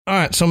All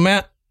right, so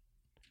Matt,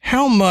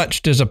 how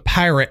much does a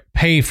pirate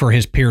pay for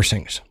his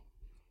piercings?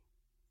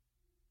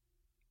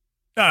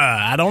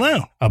 I don't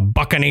know. A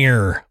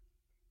buccaneer.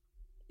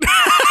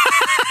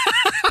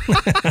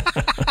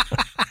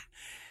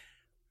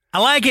 I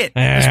like it.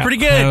 Yeah, It's pretty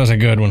good. That was a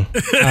good one.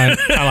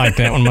 I like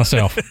that one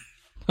myself.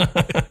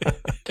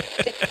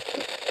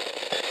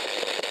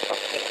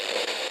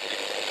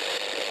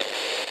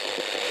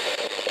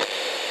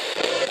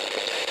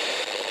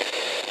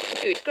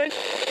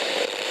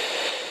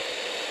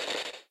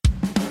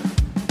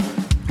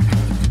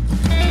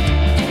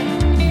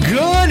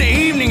 Good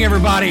evening,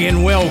 everybody,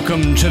 and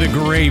welcome to the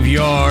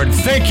Graveyard.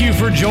 Thank you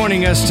for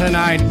joining us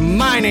tonight.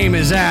 My name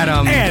is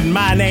Adam. And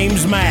my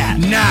name's Matt.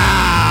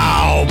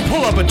 Now,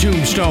 pull up a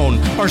tombstone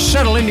or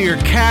settle into your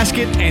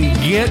casket and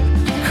get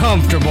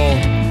comfortable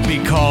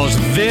because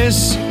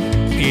this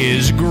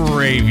is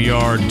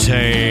Graveyard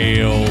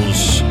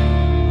Tales.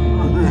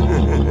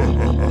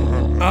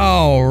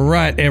 All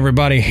right,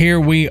 everybody, here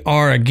we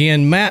are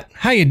again. Matt,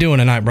 how you doing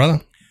tonight, brother?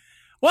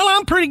 Well,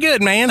 I'm pretty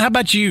good, man. How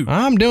about you?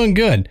 I'm doing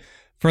good.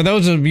 For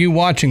those of you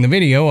watching the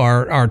video,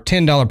 our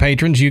 $10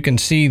 patrons, you can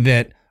see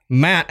that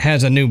Matt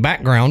has a new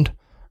background.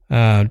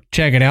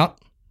 Check it out.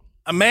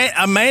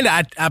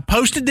 Amanda, I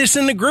posted this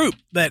in the group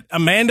that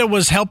Amanda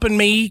was helping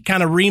me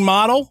kind of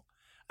remodel,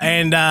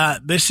 and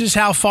this is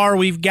how far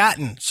we've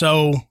gotten.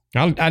 So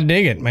I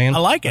dig it, man. I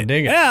like it. I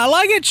dig it. Yeah, I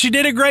like it. She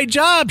did a great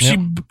job. Yep.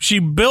 She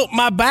built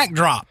my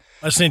backdrop,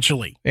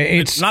 essentially.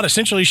 It's not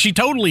essentially. She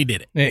totally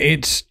did it.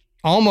 It's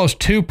almost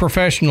too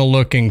professional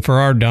looking for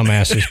our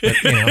dumbasses, but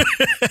you know.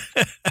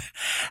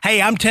 Hey,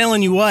 I'm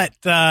telling you what,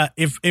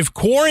 if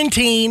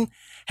quarantine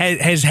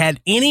has had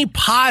any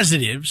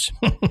positives,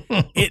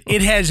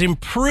 it has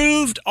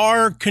improved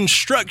our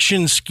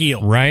construction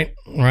skill. Right.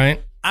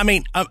 I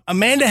mean,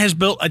 Amanda has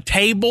built a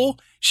table.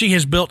 She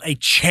has built a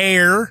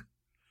chair.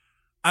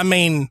 I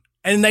mean,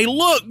 and they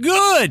look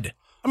good.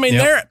 I mean,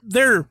 Yep.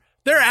 they're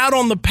out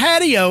on the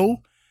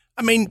patio.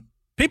 I mean,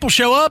 people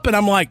show up and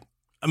I'm like,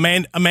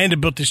 Amanda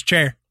built this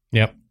chair.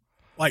 Yep.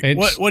 Like,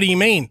 what do you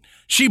mean?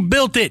 She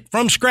built it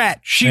from scratch.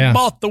 She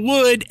bought the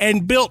wood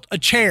and built a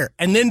chair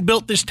and then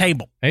built this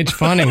table. It's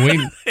funny.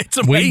 It's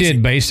amazing. We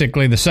did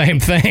basically the same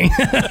thing.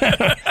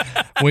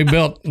 We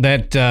built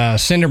that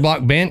cinder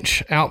block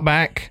bench out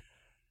back.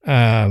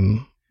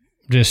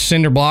 Just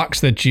cinder blocks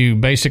that you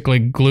basically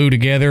glue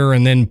together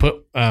and then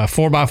put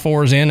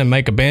 4x4s in and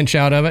make a bench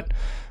out of it.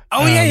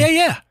 Oh,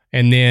 yeah.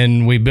 And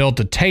then we built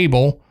a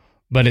table,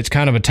 but it's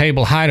kind of a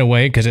table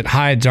hideaway because it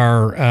hides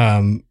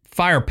our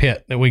fire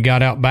pit that we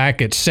got out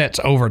back. It sets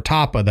over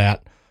top of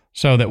that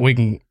so that we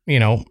can,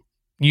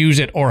 use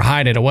it or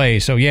hide it away.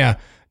 So, yeah,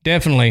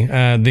 definitely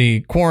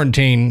the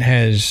quarantine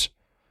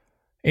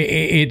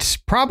it's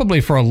probably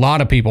for a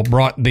lot of people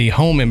brought the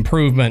home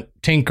improvement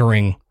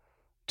tinkering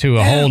to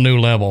a whole new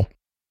level.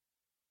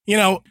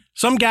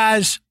 Some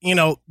guys,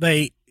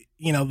 they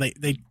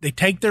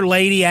take their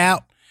lady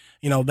out,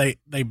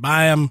 they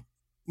buy them,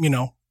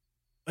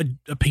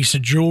 a piece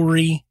of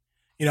jewelry,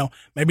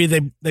 maybe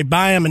they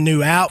buy them a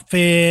new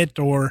outfit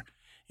or,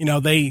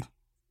 they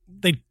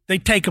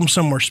take them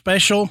somewhere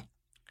special.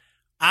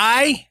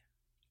 I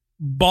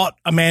bought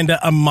Amanda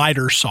a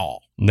miter saw.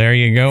 There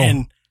you go.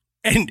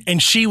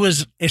 And she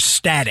was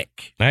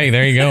ecstatic. Hey,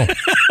 there you go.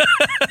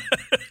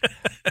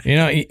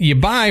 You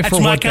buy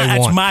for what they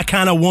want. That's my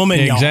kind of woman,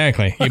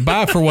 exactly. y'all. You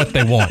buy for what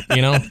they want,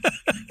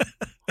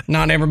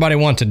 Not everybody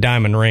wants a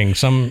diamond ring.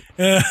 Some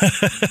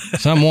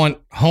want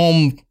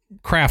home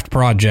craft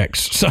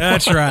projects. So.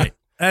 That's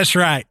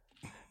right.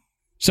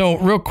 So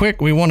real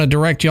quick, we want to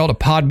direct y'all to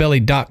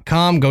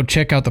podbelly.com. Go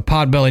check out the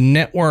Podbelly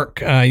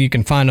Network. You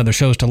can find other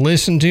shows to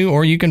listen to,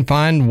 or you can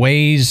find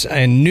ways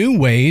and new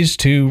ways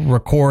to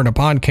record a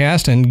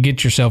podcast and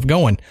get yourself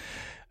going.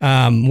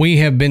 We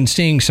have been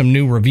seeing some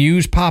new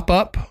reviews pop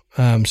up.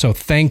 So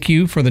thank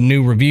you for the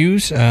new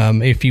reviews.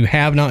 If you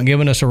have not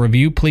given us a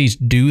review, please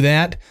do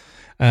that.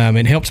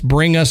 It helps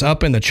bring us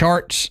up in the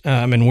charts.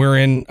 And we're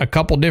in a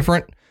couple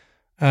different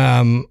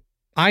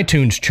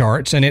iTunes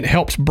charts, and it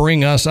helps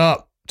bring us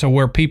up to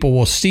where people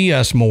will see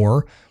us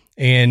more,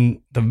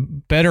 and the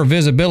better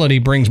visibility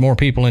brings more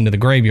people into the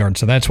graveyard.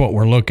 So that's what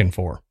we're looking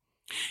for.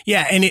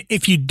 Yeah. And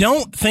if you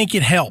don't think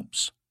it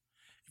helps,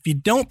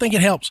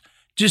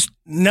 just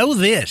know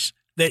this,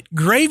 that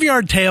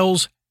Graveyard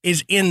Tales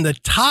is in the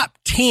top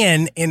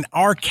 10 in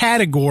our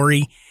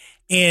category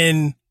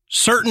in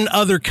certain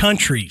other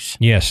countries.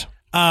 Yes.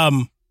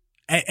 And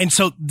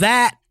so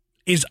that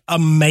is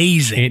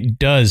amazing. It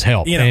does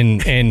help.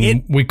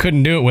 And we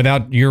couldn't do it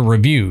without your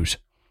reviews.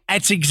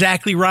 That's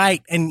exactly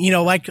right. And,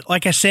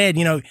 like I said,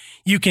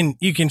 you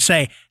can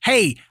say,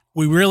 hey,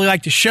 we really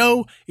like the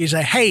show. You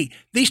say, hey,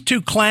 these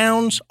two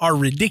clowns are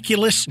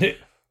ridiculous.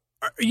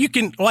 You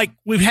can,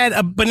 we've had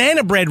a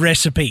banana bread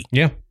recipe.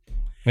 Yeah.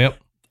 Yep.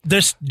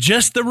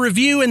 Just the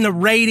review and the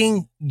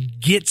rating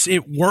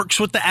works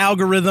with the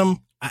algorithm.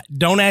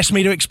 Don't ask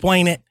me to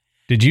explain it.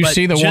 Did you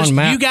see the one,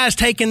 Matt? You guys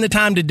taking the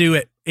time to do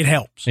it, it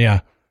helps.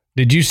 Yeah.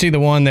 Did you see the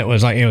one that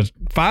was like, it was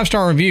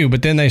 5-star review,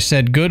 but then they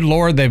said, good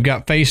Lord, they've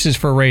got faces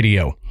for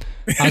radio.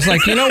 I was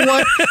like, you know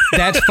what?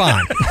 That's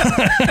fine.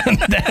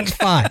 That's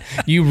fine.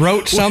 You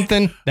wrote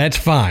something. That's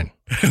fine.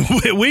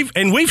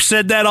 We've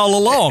said that all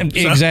along.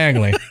 So.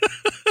 Exactly.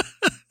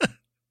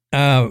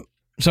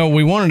 So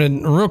we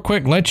wanted to real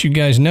quick let you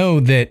guys know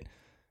that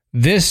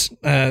this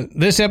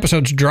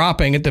episode's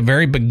dropping at the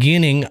very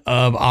beginning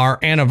of our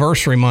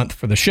anniversary month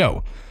for the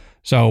show.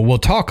 So we'll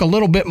talk a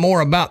little bit more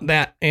about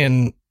that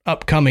in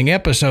upcoming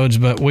episodes,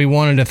 but we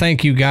wanted to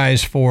thank you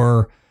guys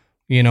for,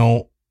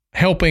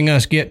 helping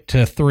us get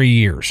to 3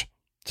 years.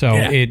 So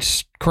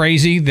It's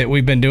crazy that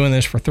we've been doing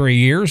this for 3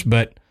 years,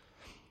 but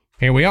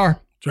here we are.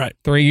 That's right.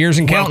 3 years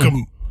and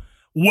counting.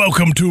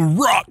 Welcome to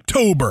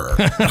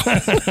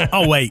Rocktober.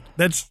 Oh wait,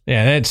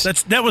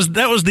 that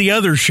was the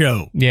other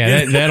show.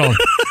 Yeah,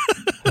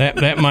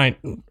 that might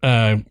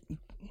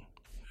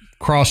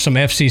cross some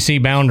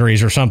FCC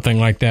boundaries or something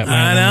like that.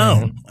 I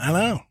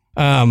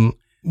know.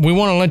 We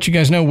want to let you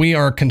guys know we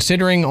are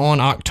considering on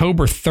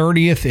October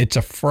 30th. It's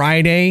a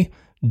Friday,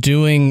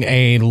 doing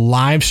a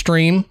live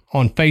stream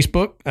on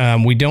Facebook.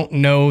 We don't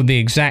know the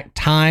exact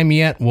time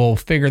yet. We'll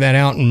figure that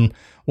out, and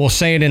we'll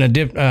say it in a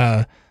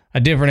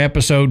different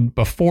episode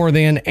before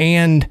then,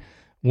 and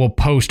we'll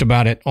post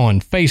about it on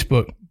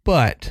Facebook.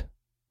 But,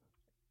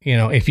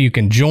 if you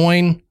can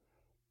join,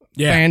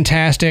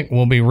 fantastic.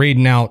 We'll be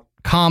reading out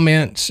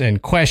comments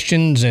and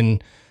questions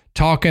and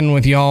talking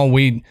with y'all.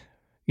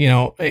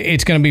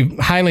 It's going to be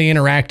highly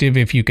interactive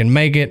if you can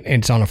make it.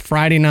 It's on a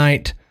Friday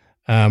night,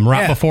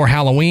 before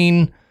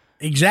Halloween.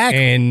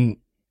 Exactly. And,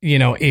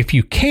 if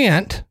you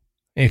can't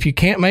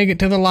make it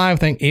to the live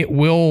thing, it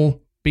will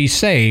be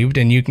saved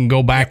and you can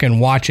go back and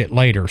watch it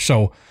later.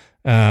 So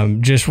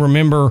just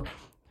remember,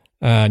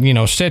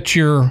 set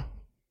your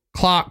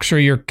clocks or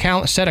your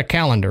set a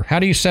calendar. How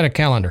do you set a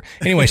calendar?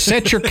 Anyway,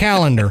 set your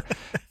calendar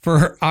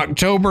for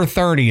October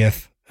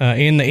 30th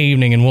in the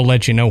evening, and we'll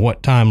let you know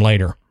what time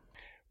later.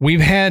 We've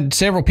had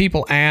several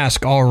people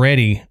ask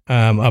already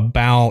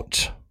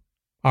about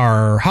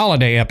our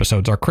holiday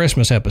episodes, our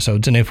Christmas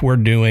episodes, and if we're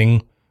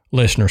doing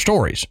listener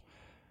stories.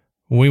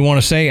 We want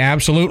to say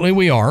absolutely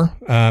we are.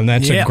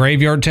 That's a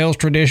Graveyard Tales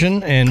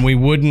tradition, and we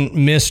wouldn't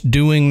miss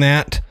doing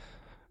that.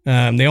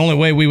 The only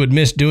way we would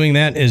miss doing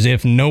that is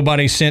if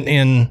nobody sent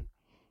in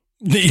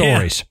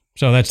stories.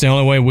 So that's the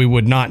only way we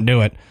would not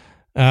do it.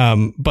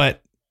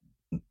 But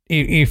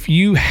if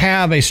you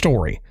have a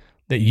story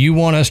that you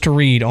want us to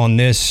read on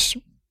this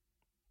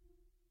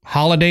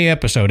holiday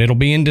episode, it'll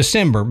be in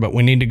December, but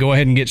we need to go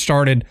ahead and get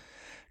started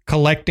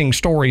collecting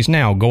stories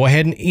now. Go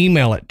ahead and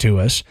email it to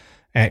us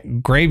at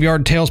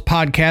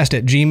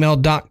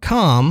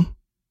graveyardtalespodcast@gmail.com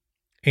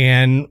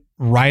and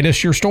write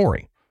us your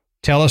story.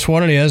 Tell us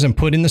what it is and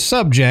put in the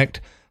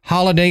subject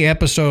holiday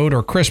episode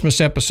or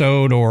Christmas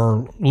episode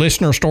or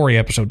listener story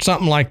episode,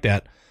 something like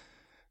that,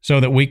 so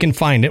that we can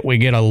find it. We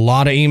get a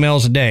lot of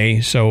emails a day,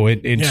 so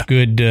it's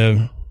good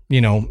to,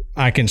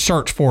 I can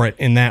search for it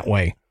in that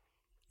way.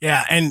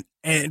 Yeah, and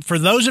for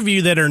those of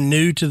you that are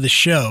new to the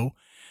show,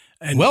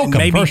 and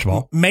welcome, first of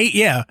all.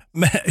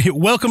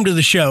 Welcome to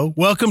the show.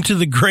 Welcome to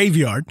the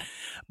graveyard.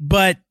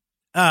 But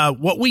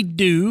what we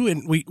do,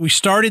 and we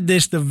started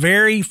this the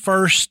very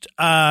first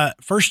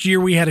year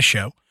we had a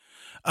show.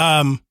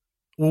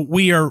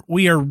 We are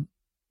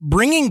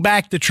bringing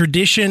back the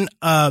tradition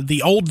of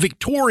the old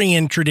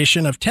Victorian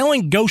tradition of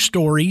telling ghost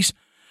stories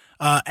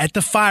at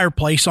the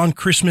fireplace on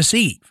Christmas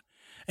Eve.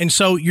 And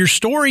so your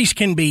stories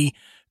can be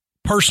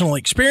personal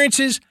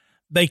experiences.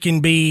 They can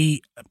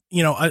be,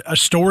 a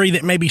story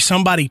that maybe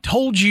somebody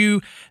told you.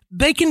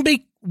 They can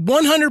be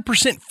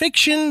 100%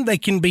 fiction. They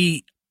can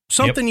be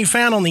something you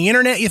found on the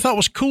internet you thought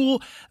was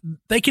cool.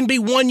 They can be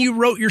one you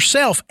wrote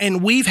yourself.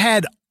 And we've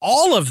had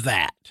all of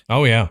that.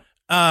 Oh, yeah.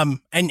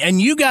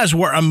 And you guys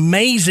were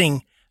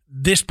amazing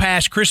this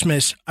past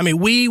Christmas. I mean,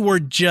 we were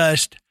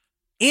just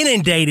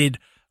inundated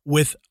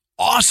with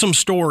awesome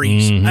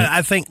stories. Mm-hmm.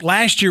 I think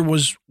last year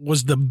was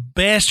the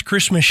best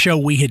Christmas show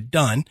we had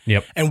done.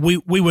 Yep. And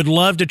we would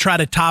love to try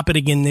to top it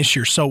again this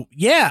year. So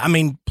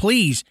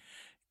please,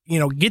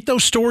 get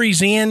those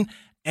stories in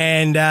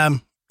and,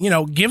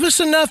 give us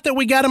enough that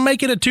we got to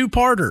make it a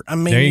 2-parter. I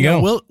mean, there you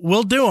go.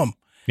 We'll do them.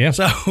 Yeah.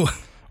 So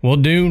we'll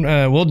do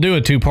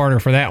a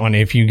 2-parter for that one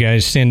if you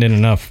guys send in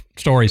enough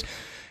stories.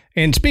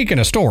 And speaking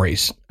of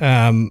stories,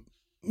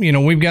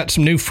 we've got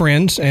some new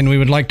friends and we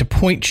would like to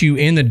point you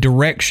in the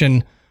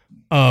direction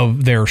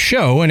of their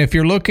show. And if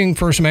you're looking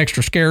for some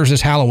extra scares this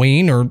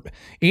Halloween or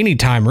any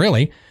time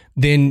really,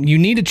 then you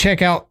need to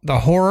check out the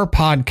horror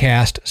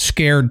podcast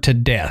Scared to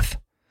Death.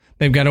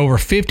 They've got over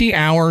 50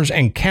 hours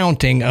and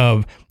counting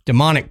of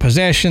demonic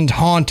possessions,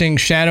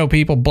 hauntings, shadow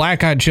people,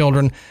 black-eyed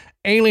children,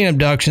 alien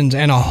abductions,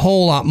 and a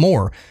whole lot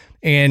more.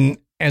 And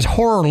as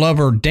horror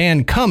lover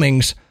Dan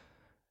Cummings,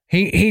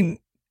 he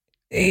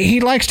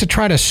likes to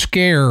try to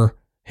scare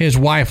his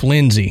wife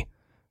Lindsay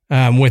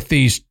with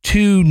these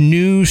 2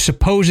 new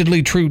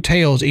supposedly true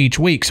tales each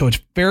week. So it's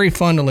very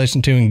fun to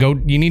listen to,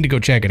 and you need to go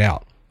check it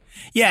out.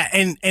 Yeah,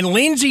 and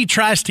Lindsay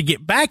tries to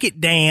get back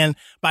at Dan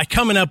by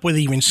coming up with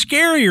even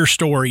scarier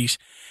stories,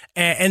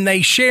 and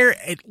they share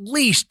at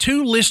least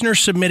 2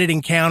 listener-submitted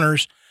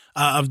encounters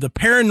of the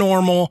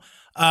paranormal,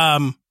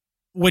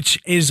 which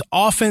is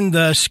often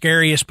the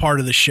scariest part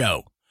of the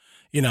show.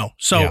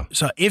 So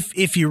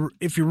if you're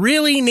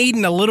really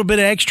needing a little bit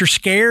of extra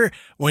scare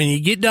when you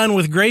get done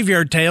with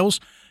Graveyard Tales,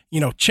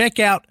 check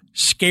out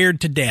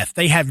Scared to Death.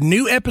 They have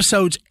new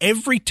episodes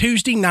every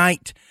Tuesday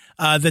night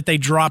that they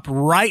drop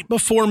right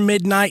before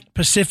midnight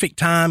Pacific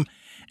time.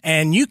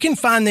 And you can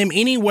find them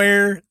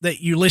anywhere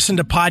that you listen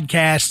to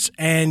podcasts,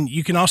 and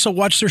you can also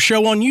watch their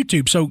show on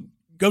YouTube. So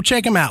go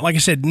check them out. Like I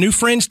said, new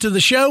friends to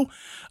the show.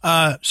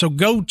 So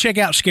go check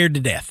out Scared to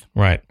Death.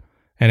 Right.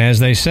 And as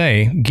they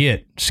say,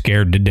 get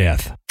scared to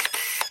death.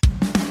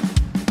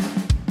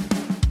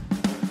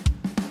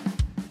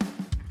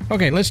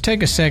 Okay, let's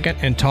take a second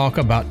and talk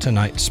about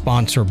tonight's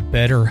sponsor,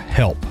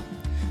 BetterHelp.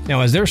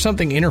 Now, is there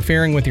something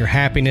interfering with your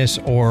happiness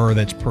or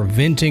that's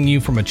preventing you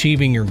from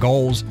achieving your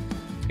goals?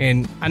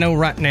 And I know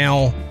right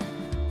now,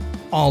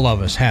 all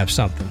of us have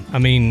something. I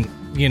mean,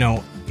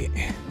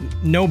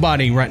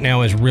 nobody right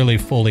now is really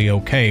fully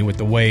okay with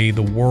the way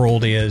the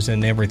world is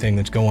and everything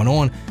that's going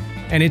on.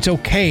 And it's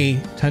okay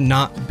to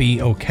not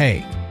be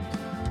okay.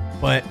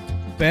 But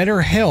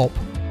BetterHelp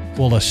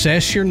will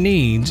assess your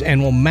needs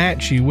and will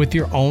match you with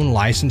your own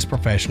licensed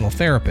professional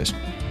therapist.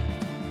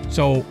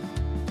 So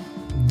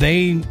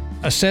they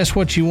assess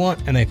what you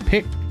want and they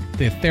pick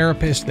the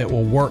therapist that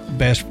will work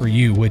best for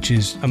you, which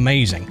is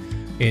amazing.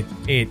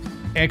 It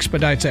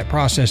expedites that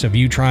process of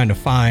you trying to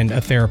find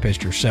a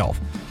therapist yourself.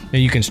 Now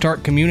you can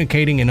start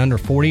communicating in under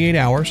 48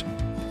 hours.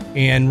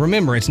 And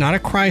remember, it's not a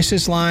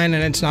crisis line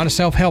and it's not a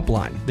self-help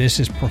line. This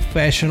is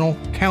professional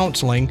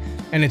counseling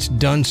and it's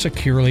done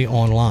securely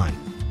online.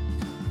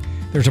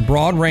 There's a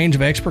broad range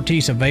of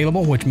expertise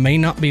available, which may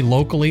not be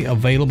locally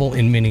available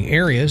in many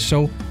areas.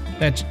 So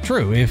that's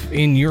true. If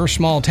in your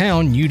small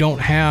town you don't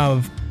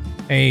have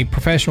a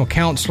professional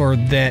counselor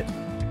that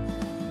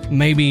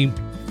maybe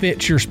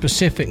fits your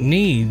specific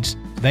needs,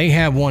 they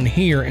have one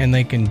here and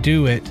they can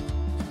do it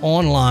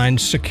online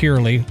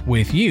securely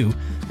with you.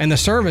 And the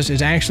service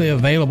is actually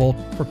available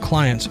for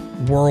clients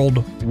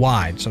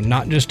worldwide. So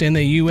not just in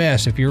the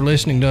U.S. If you're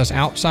listening to us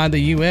outside the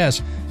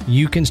U.S.,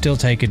 you can still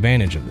take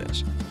advantage of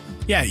this.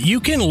 Yeah, you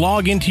can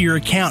log into your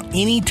account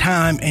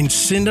anytime and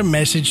send a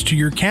message to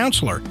your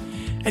counselor.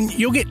 And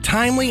you'll get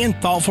timely and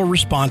thoughtful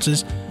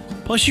responses.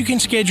 Plus, you can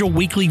schedule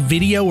weekly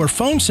video or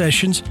phone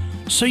sessions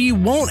so you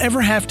won't ever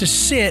have to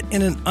sit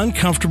in an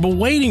uncomfortable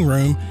waiting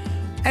room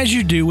as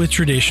you do with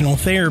traditional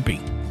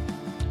therapy.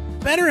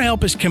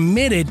 BetterHelp is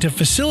committed to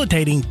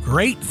facilitating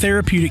great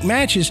therapeutic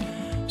matches,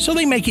 so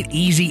they make it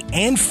easy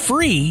and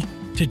free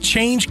to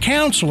change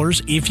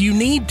counselors if you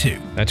need to.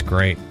 That's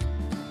great.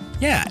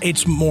 Yeah,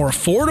 it's more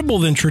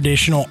affordable than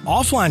traditional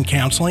offline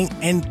counseling,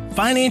 and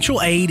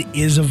financial aid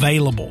is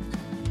available.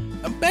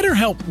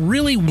 BetterHelp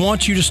really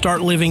wants you to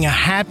start living a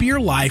happier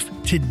life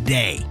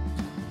today.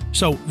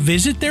 So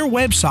visit their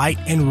website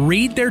and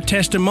read their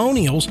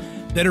testimonials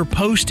that are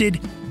posted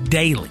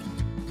daily.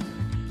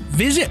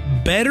 Visit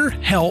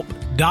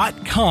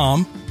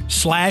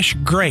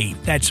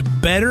BetterHelp.com/grave. That's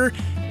better,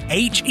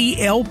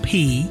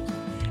 HELP,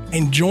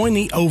 and join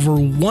the over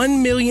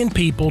 1 million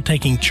people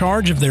taking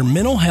charge of their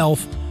mental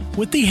health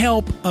with the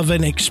help of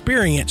an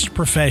experienced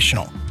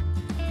professional.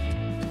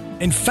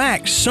 In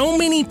fact, so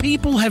many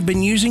people have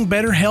been using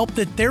BetterHelp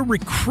that they're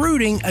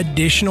recruiting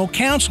additional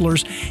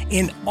counselors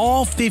in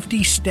all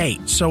 50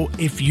 states. So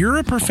if you're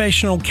a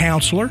professional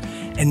counselor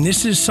and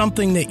this is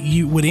something that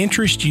would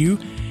interest you,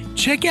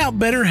 check out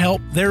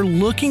BetterHelp. They're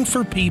looking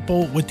for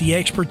people with the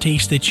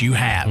expertise that you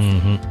have.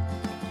 Mm-hmm.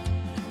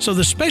 So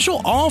the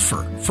special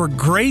offer for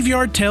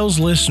Graveyard Tales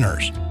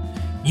listeners,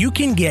 you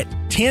can get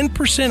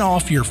 10%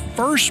 off your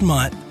first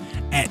month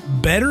at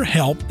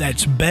BetterHelp.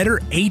 That's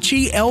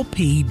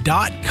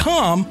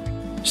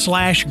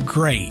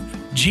BetterHelp.com/grave.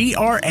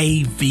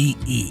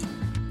 GRAVE.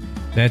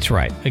 That's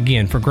right.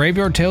 Again, for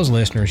Graveyard Tales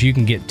listeners, you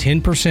can get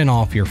 10%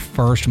 off your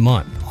first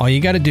month. All you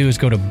got to do is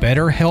go to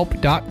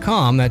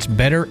BetterHelp.com. That's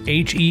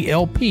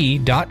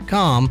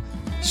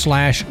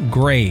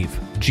BetterHelp.com/grave.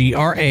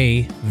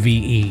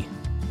 GRAVE.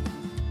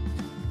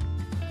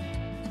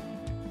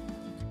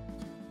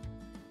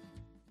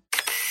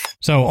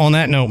 So on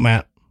that note,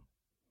 Matt,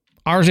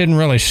 ours isn't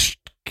really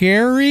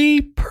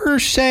scary per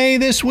se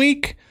this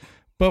week,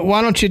 but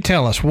why don't you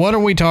tell us, what are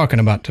we talking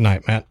about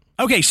tonight, Matt?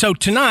 Okay, so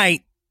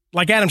tonight,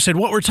 like Adam said,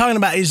 what we're talking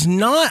about is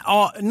not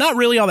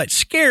really all that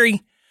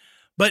scary,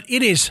 but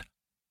it is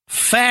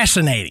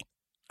fascinating.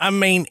 I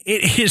mean,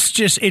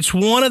 it's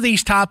one of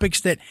these topics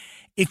that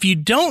if you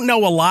don't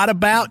know a lot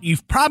about,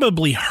 you've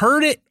probably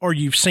heard it or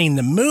you've seen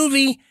the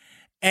movie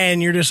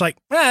and you're just like,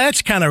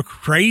 that's kind of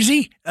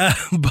crazy.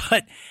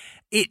 But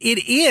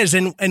it is.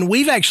 And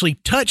we've actually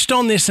touched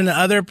on this in the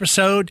other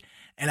episode,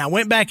 and I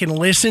went back and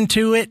listened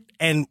to it,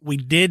 and we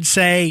did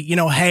say,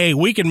 hey,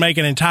 we can make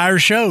an entire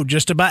show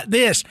just about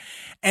this.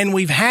 And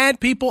we've had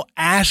people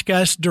ask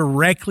us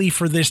directly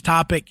for this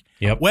topic.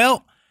 Yep.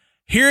 Well,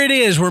 here it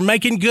is. We're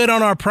making good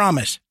on our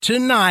promise.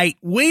 Tonight,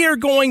 we are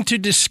going to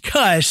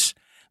discuss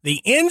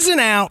the ins and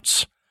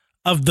outs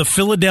of the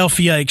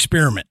Philadelphia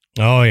experiment.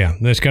 Oh, yeah.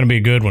 That's going to be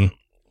a good one.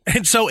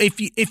 And so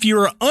if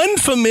you're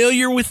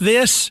unfamiliar with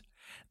this,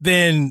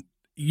 then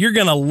you're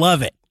going to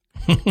love it.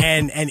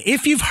 and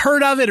if you've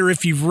heard of it or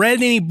if you've read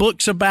any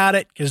books about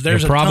it, because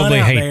there's You'll probably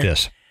a ton out hate there,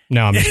 this.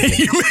 No, I'm just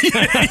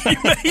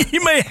kidding.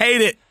 you may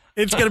hate it.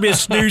 It's going to be a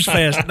snooze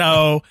fest.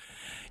 No,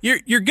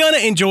 you're going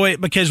to enjoy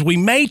it because we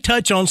may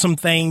touch on some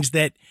things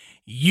that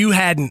you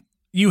hadn't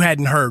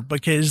heard,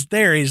 because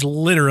there is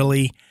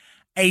literally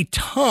a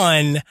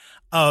ton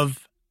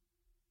of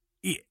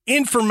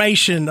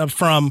information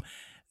from,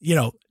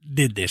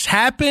 did this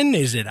happen?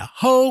 Is it a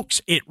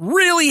hoax? It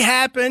really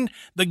happened.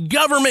 The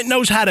government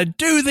knows how to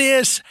do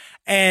this.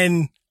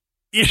 And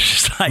it's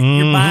just like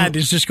your mind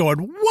is just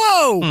going,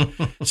 whoa.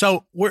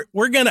 So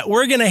we're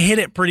gonna hit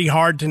it pretty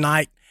hard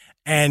tonight.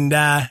 And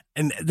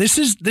this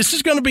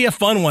is going to be a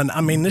fun one.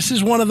 I mean, this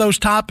is one of those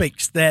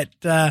topics that,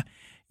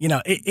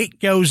 it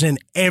goes in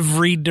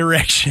every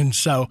direction.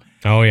 So,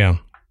 oh yeah.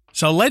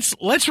 So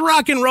let's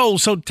rock and roll.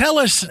 So tell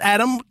us,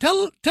 Adam,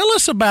 tell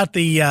us about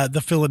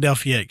the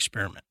Philadelphia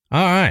experiment.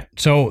 All right.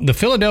 So the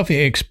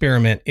Philadelphia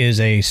experiment is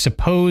a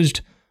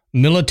supposed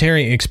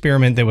military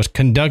experiment that was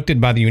conducted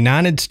by the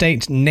United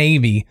States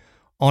Navy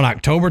on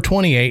October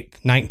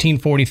 28th,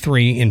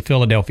 1943 in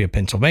Philadelphia,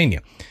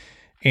 Pennsylvania.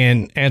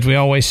 And as we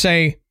always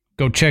say,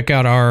 go check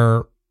out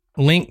our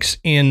links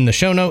in the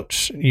show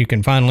notes. You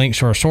can find links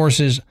to our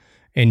sources,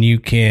 and you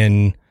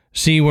can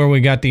see where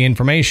we got the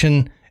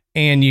information,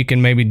 and you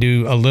can maybe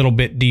do a little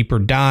bit deeper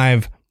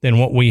dive than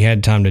what we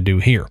had time to do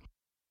here.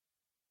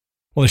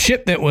 Well, the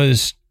ship that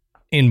was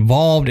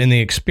involved in the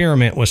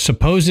experiment was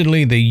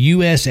supposedly the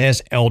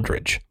USS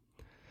Eldridge.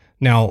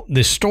 Now,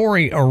 this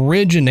story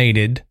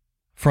originated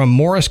from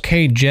Morris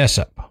K.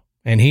 Jessup,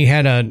 and he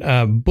had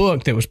a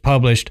book that was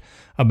published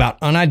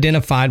about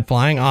unidentified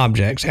flying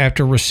objects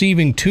after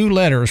receiving 2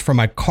 letters from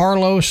a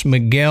Carlos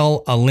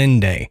Miguel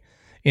Allende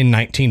in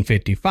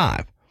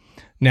 1955.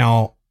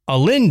 Now,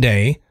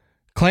 Allende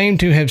claimed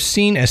to have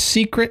seen a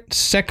secret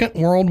Second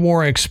World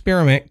War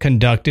experiment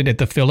conducted at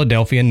the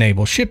Philadelphia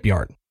Naval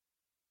Shipyard.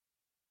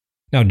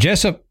 Now,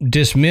 Jessup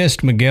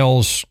dismissed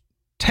Miguel's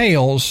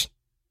tales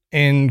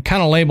and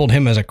kind of labeled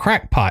him as a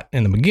crackpot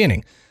in the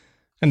beginning.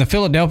 And the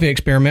Philadelphia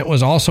experiment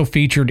was also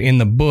featured in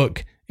the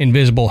book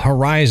Invisible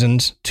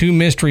Horizons, 2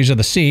 Mysteries of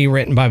the Sea,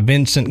 written by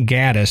Vincent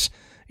Gaddis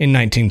in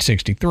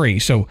 1963.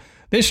 So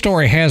this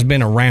story has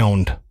been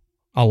around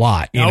a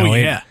lot.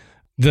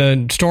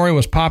 The story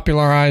was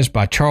popularized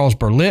by Charles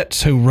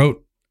Berlitz, who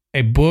wrote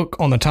a book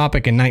on the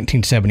topic in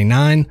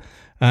 1979.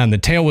 The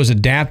tale was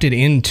adapted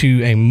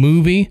into a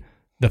movie,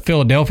 The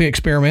Philadelphia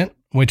Experiment,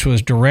 which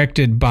was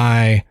directed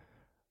by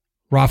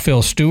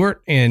Raphael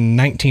Stewart in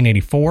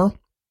 1984.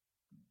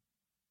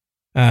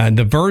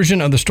 The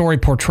version of the story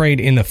portrayed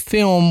in the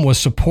film was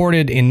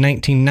supported in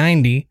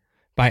 1990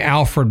 by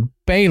Alfred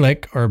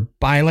Bielek or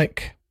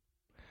Bielek.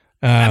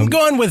 I'm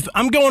going with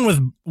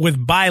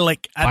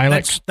Bielek.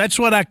 That's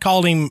what I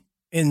called him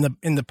in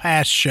the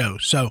past show.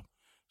 So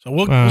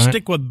we'll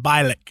stick with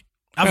Bielek.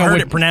 I've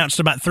heard it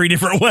pronounced about 3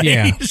 different ways.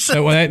 Yeah,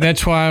 so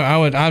that's why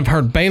I've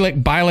heard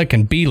Bielek,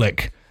 and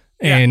Bielek,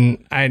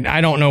 and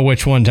I don't know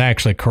which one's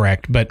actually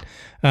correct, but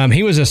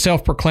he was a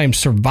self-proclaimed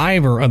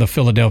survivor of the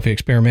Philadelphia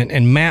experiment,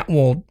 and Matt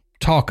will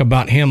talk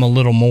about him a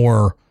little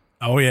more.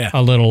 Oh yeah,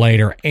 a little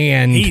later,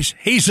 and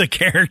he's a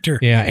character.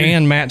 Yeah,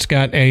 and Matt's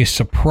got a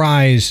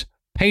surprise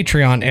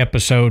Patreon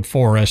episode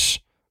for us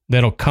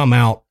that'll come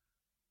out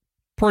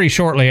pretty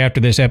shortly after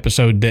this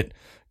episode that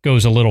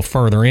goes a little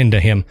further into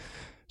him.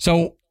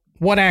 So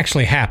what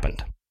actually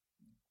happened?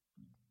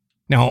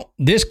 Now,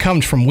 this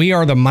comes from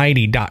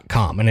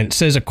wearethemighty.com, and it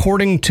says,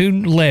 according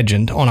to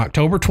legend, on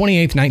October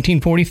 28th,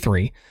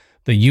 1943,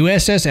 the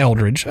USS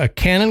Eldridge, a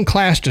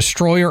Cannon-class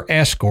destroyer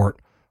escort,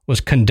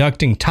 was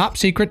conducting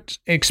top-secret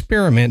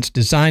experiments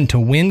designed to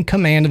win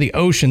command of the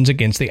oceans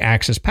against the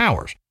Axis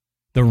powers.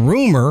 The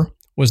rumor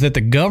was that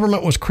the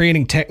government was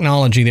creating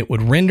technology that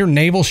would render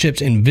naval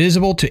ships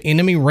invisible to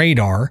enemy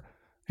radar,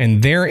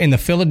 and there in the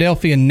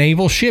Philadelphia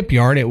Naval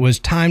Shipyard, it was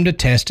time to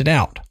test it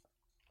out.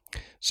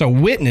 So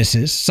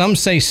witnesses, some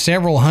say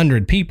several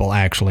hundred people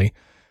actually,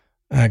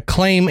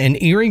 claim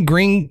an eerie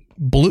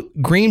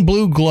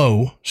green-blue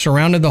glow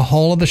surrounded the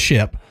hull of the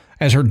ship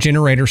as her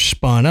generator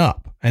spun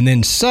up, and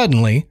then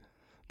suddenly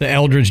the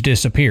Eldridge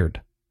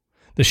disappeared.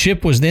 The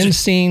ship was then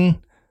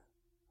seen...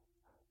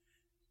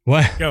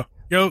 What? Go.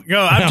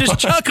 I'm just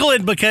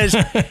chuckling because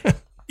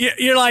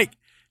you're like,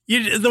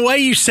 the way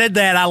you said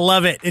that, I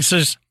love it. It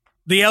says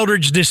the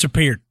Eldridge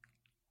disappeared.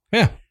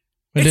 Yeah,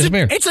 it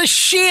disappeared. It's a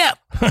ship.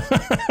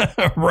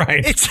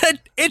 Right.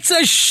 It's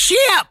a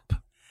ship.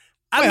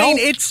 I mean,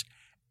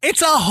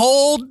 it's a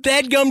whole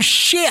dadgum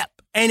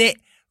ship, and it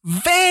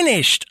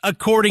vanished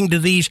according to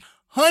these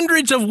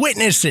hundreds of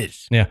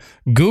witnesses. Yeah.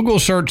 Google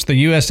search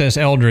the USS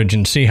Eldridge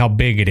and see how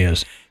big it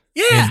is.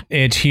 Yeah.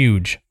 It's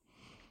huge.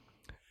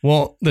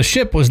 Well, the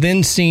ship was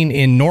then seen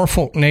in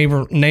Norfolk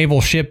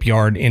Naval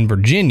Shipyard in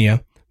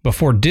Virginia,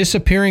 before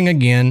disappearing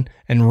again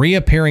and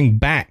reappearing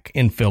back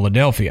in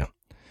Philadelphia.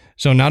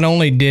 So not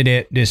only did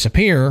it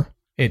disappear,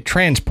 it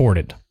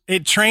transported.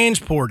 It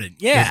transported,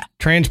 yeah. It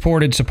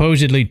transported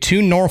supposedly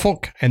to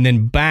Norfolk and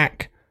then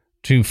back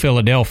to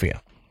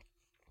Philadelphia.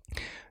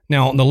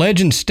 Now, the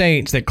legend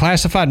states that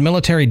classified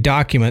military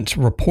documents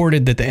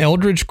reported that the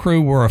Eldridge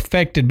crew were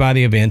affected by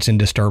the events in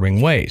disturbing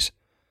ways.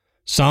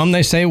 Some,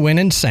 they say, went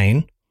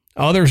insane.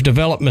 Others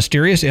developed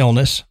mysterious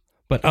illness,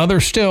 but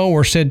others still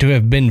were said to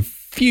have been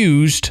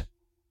fused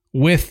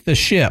with the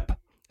ship,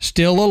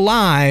 still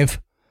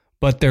alive,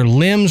 but their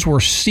limbs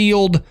were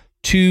sealed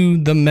to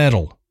the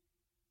metal.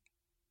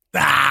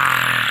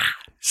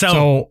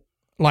 So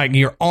like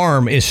your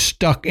arm is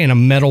stuck in a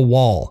metal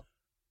wall.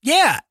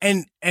 Yeah,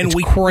 and it's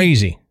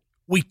crazy.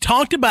 We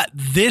talked about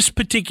this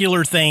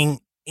particular thing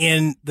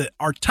in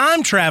our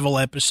time travel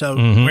episode,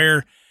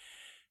 where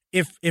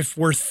if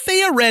we're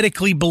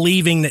theoretically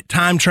believing that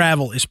time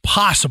travel is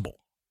possible,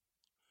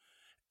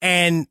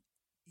 and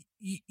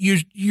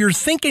you're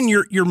thinking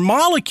your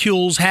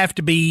molecules have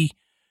to be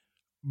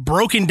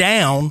broken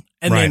down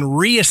and then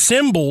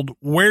reassembled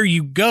where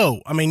you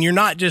go. I mean, you're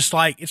not just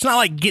like, it's not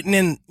like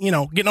getting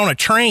on a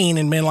train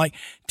and being like,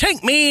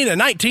 take me to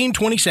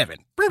 1927.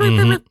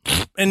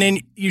 And then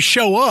you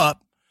show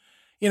up,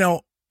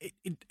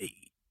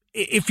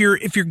 if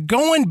you're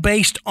going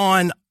based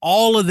on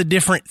all of the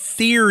different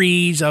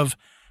theories of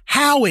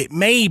how it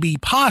may be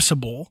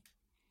possible,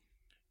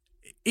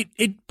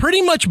 it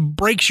pretty much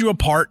breaks you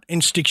apart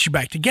and sticks you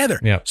back together.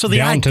 Yeah. So the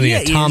down to the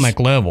atomic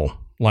level.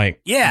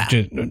 Like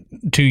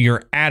to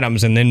your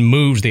atoms, and then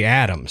moves the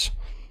atoms.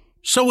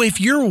 So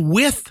if you're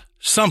with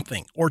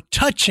something or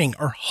touching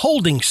or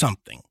holding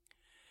something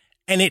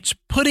and it's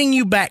putting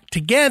you back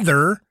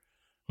together,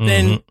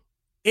 then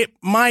it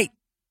might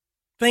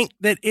think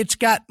that it's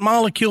got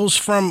molecules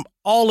from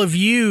all of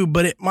you,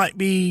 but it might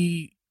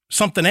be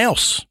something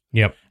else.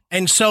 Yep.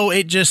 And so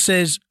it just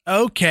says,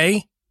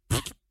 okay,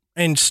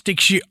 and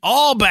sticks you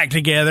all back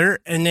together.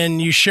 And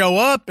then you show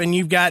up and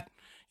you've got,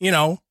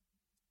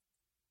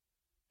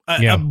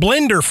 a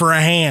blender for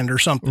a hand or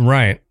something.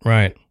 Right.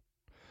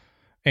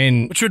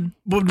 And which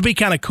would be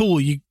kind of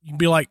cool. You'd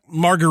be like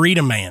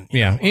Margarita Man.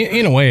 Yeah.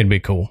 In a way it'd be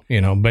cool,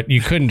 but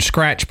you couldn't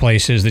scratch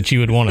places that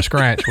you would want to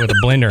scratch with a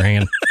blender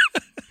hand.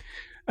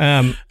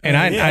 I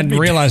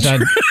realized I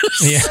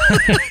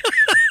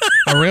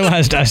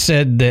realized I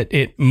said that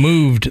it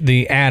moved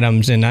the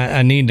atoms, and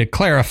I need to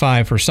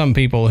clarify for some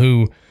people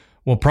who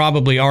will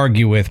probably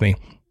argue with me.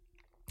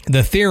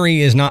 The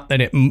theory is not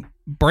that it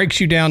breaks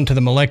you down to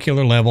the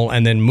molecular level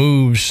and then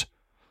moves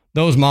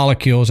those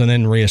molecules and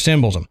then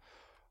reassembles them.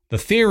 The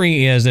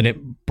theory is that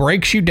it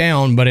breaks you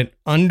down, but it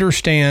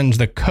understands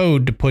the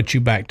code to put you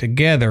back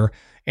together.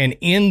 And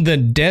in the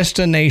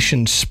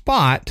destination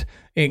spot,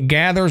 it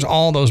gathers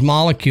all those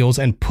molecules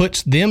and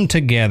puts them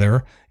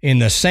together in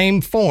the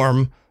same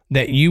form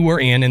that you were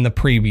in the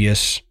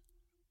previous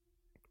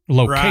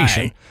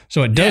location. Right.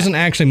 So it doesn't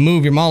actually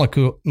move your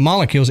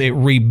molecules. It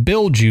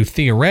rebuilds you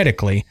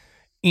theoretically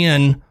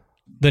in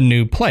the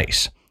new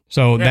place.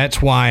 So that's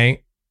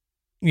why,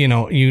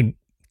 you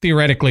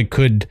theoretically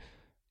could,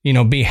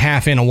 be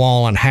half in a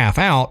wall and half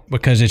out,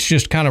 because it's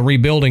just kind of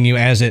rebuilding you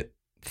as it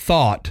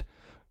thought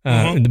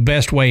the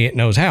best way it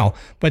knows how.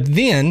 But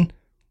then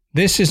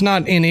this is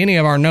not in any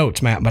of our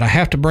notes, Matt, but I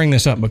have to bring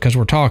this up because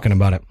we're talking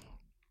about it.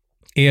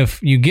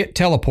 If you get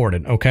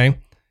teleported, okay,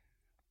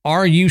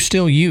 are you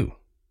still you?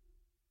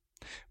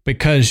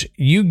 Because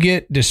you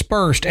get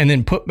dispersed and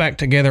then put back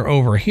together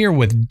over here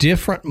with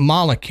different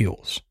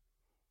molecules.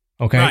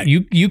 Okay. Right.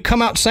 You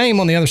come out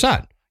same on the other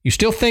side. You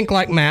still think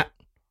like Matt.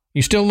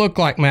 You still look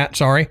like Matt.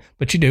 Sorry,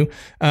 but you do.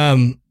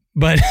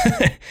 But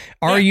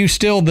are you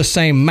still the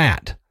same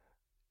Matt?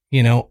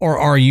 Or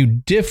are you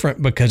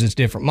different because it's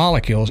different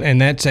molecules?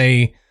 And that's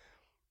a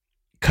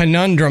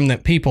conundrum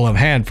that people have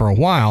had for a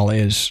while,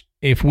 is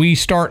if we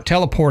start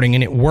teleporting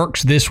and it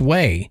works this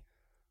way,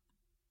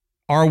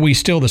 are we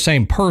still the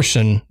same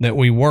person that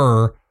we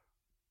were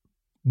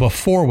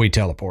before we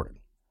teleported?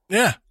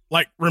 Yeah.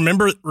 Like,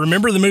 remember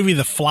the movie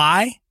The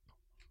Fly?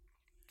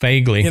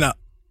 Vaguely.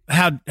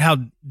 How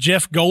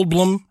Jeff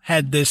Goldblum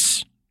had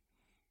this.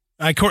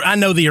 I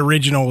know the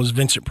original was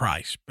Vincent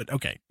Price, but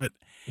okay. But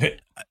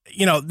it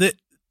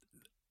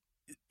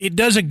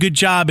does a good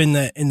job in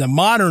the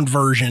modern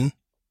version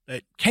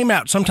that came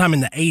out sometime in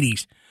the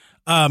 80s,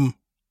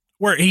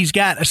 where he's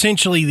got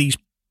essentially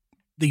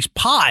these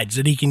pods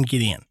that he can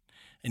get in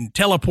and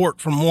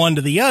teleport from one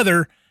to the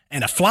other.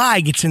 And a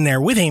fly gets in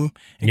there with him.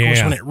 And of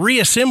course, when it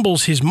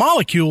reassembles his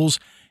molecules,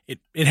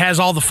 it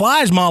has all the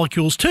fly's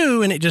molecules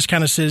too, and it just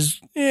kind of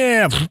says,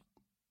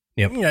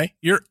 okay,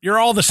 you're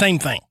all the same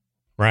thing.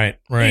 Right.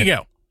 There you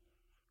go.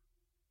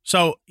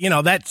 So,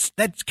 that's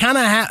kind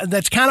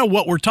of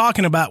what we're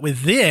talking about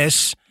with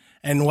this,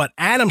 and what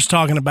Adam's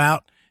talking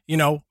about.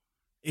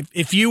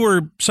 If you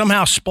were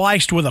somehow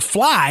spliced with a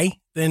fly,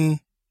 then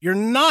you're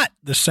not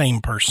the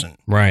same person.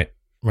 Right.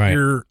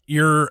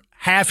 You're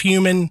half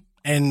human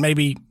and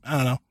maybe, I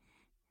don't know,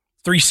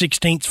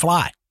 3/16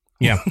 fly.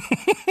 Yeah.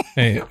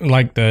 Hey,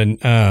 like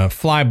the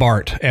Fly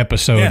Bart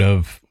episode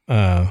of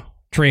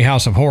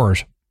Treehouse of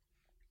Horrors.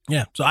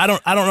 Yeah. So I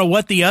don't know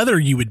what the other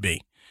you would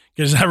be,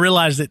 because I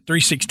realized that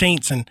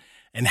 3/16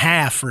 and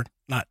half are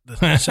not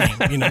the same.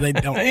 They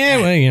don't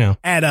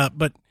add up,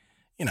 but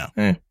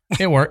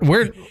it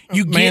worked.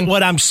 You get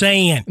what I'm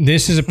saying.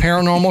 This is a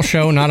paranormal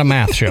show, not a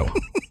math show.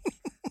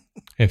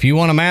 If you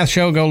want a math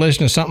show, go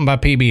listen to something by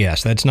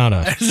PBS. That's not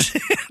us.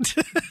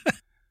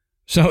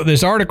 So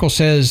this article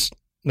says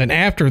that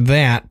after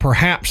that,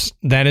 perhaps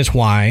that is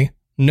why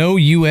no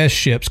U.S.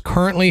 ships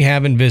currently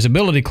have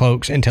invisibility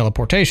cloaks and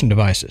teleportation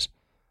devices.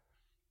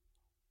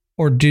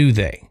 Or do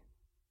they?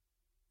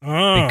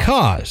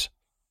 Because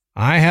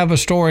I have a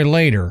story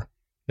later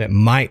that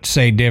might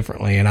say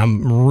differently, and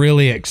I'm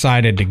really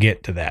excited to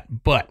get to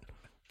that. But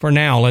for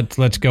now,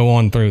 let's go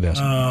on through this.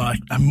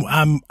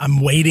 I'm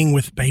waiting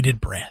with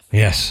bated breath.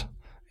 Yes,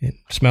 it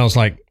smells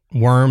like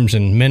worms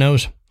and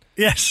minnows.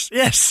 Yes.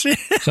 So,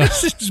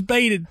 it's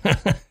baited.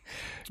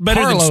 It's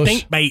better than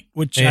stink bait,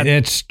 which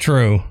it's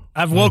true.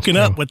 I've woken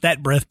up with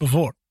that breath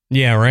before.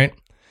 Yeah, right.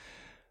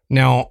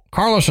 Now,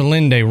 Carlos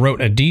Allende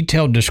wrote a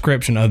detailed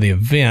description of the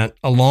event,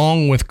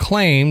 along with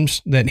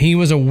claims that he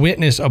was a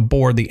witness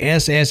aboard the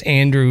SS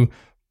Andrew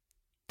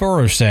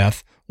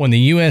Forsyth when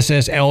the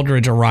USS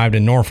Eldridge arrived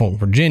in Norfolk,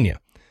 Virginia.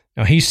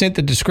 Now, he sent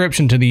the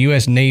description to the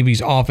U.S.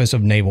 Navy's Office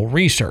of Naval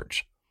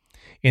Research.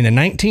 In the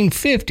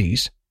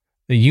 1950s,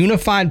 the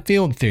unified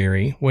field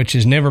theory, which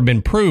has never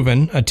been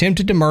proven,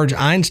 attempted to merge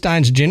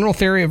Einstein's general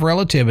theory of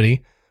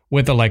relativity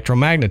with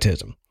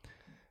electromagnetism.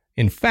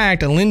 In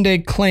fact, Allende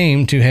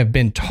claimed to have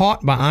been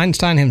taught by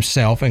Einstein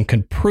himself and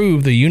could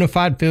prove the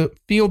unified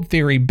field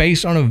theory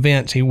based on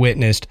events he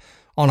witnessed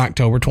on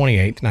October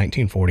 28,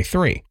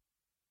 1943.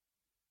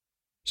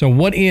 So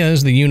what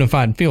is the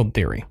unified field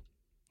theory?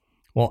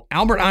 Well,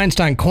 Albert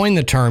Einstein coined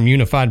the term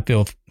unified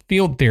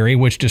field theory,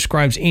 which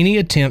describes any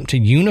attempt to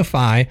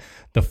unify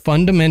the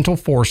fundamental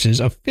forces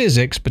of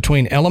physics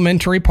between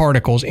elementary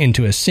particles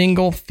into a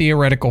single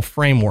theoretical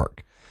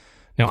framework.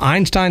 Now,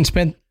 Einstein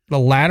spent the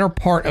latter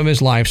part of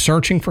his life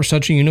searching for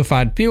such a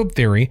unified field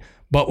theory,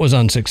 but was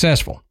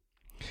unsuccessful.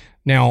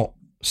 Now,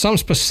 some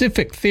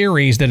specific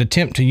theories that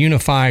attempt to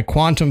unify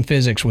quantum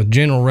physics with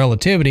general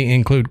relativity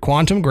include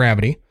quantum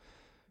gravity,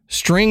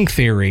 string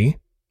theory,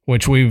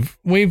 which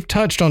we've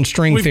touched on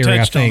string theory,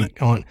 I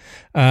think,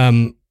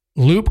 on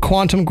loop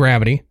quantum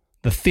gravity,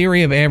 the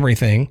theory of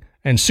everything,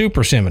 and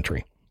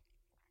supersymmetry.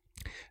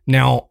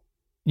 Now,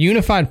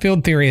 unified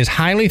field theory is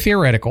highly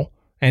theoretical,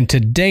 and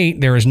to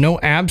date, there is no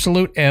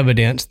absolute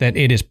evidence that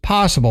it is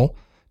possible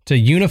to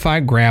unify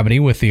gravity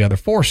with the other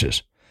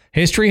forces.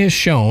 History has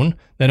shown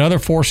that other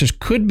forces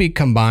could be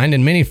combined,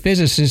 and many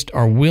physicists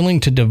are willing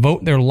to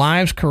devote their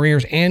lives,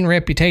 careers, and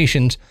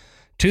reputations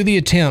to the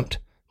attempt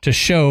to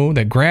show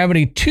that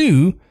gravity,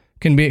 too,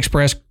 can be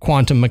expressed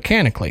quantum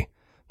mechanically.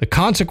 The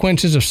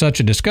consequences of such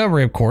a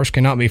discovery, of course,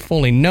 cannot be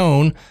fully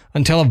known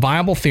until a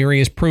viable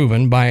theory is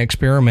proven by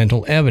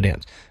experimental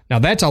evidence. Now,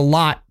 that's a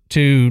lot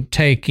to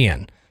take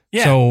in.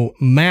 Yeah. So,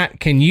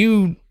 Matt, can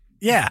you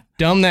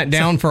dumb that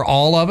down for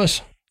all of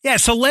us? Yeah,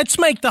 so let's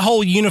make the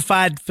whole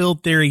unified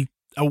field theory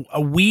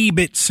a wee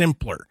bit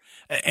simpler,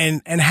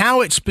 and how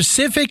it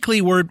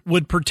specifically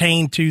would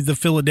pertain to the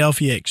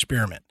Philadelphia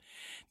experiment.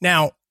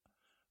 Now,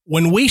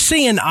 when we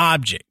see an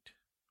object,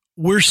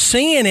 we're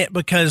seeing it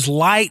because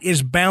light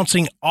is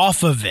bouncing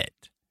off of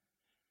it.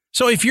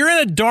 So if you're in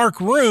a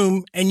dark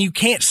room and you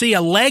can't see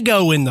a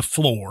Lego in the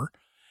floor,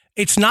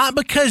 it's not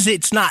because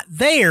it's not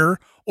there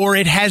or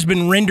it has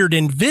been rendered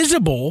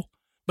invisible,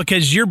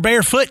 because your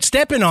barefoot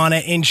stepping on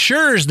it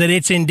ensures that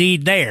it's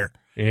indeed there.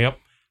 Yep.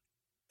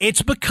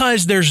 It's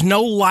because there's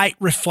no light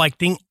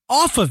reflecting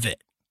off of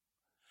it.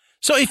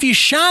 So if you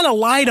shine a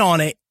light on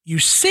it, you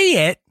see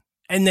it,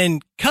 and then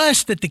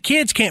cuss that the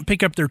kids can't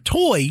pick up their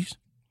toys.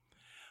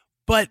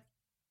 But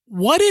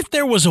what if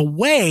there was a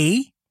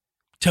way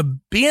to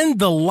bend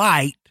the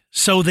light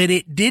so that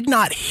it did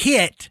not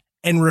hit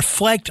and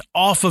reflect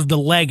off of the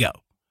Lego,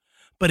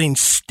 but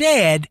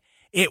instead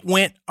it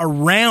went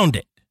around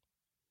it?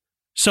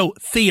 So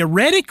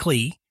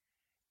theoretically,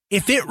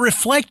 if it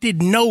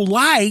reflected no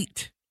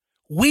light,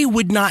 we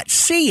would not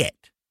see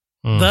it,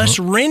 thus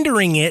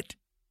rendering it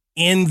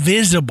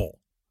invisible.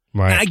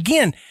 Right. Now,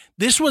 again,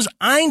 this was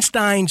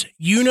Einstein's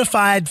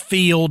unified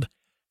field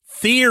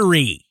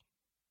theory.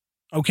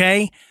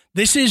 Okay?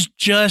 This is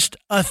just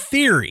a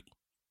theory.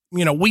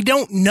 You know, we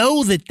don't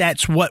know that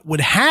that's what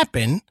would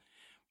happen,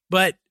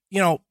 but, you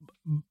know,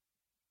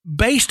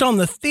 based on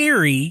the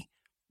theory,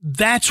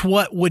 that's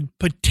what would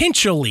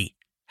potentially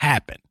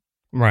happen.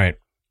 Right.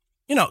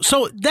 You know,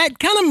 so that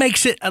kind of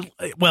makes it,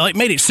 well, it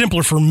made it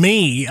simpler for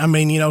me. I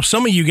mean, you know,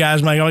 some of you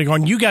guys might be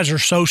going, you guys are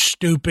so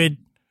stupid.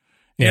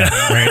 Yeah,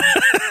 right.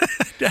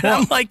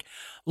 I'm like,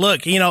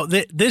 look, you know,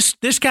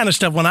 this kind of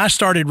stuff, when I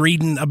started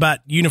reading about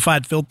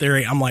unified field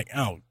theory, I'm like,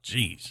 oh,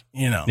 geez,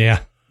 you know. Yeah.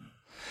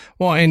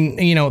 Well, and,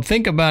 you know,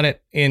 think about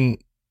it in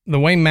the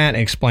way Matt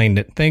explained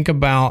it. Think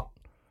about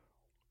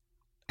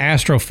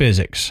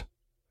astrophysics.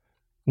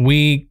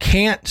 We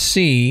can't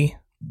see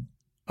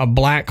a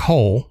black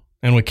hole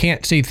and we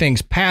can't see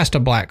things past a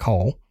black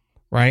hole,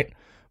 right?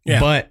 Yeah.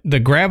 But the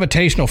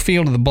gravitational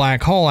field of the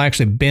black hole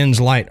actually bends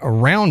light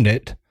around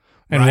it,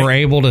 and Right. we're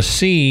able to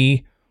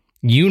see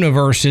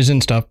universes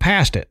and stuff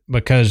past it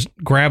because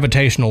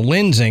gravitational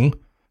lensing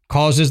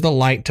causes the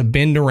light to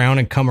bend around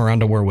and come around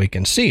to where we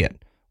can see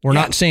it. We're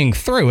not seeing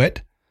through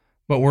it,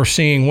 but we're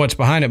seeing what's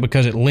behind it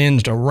because it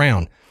lensed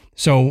around.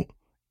 So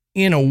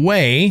in a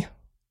way,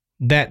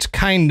 that's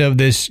kind of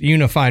this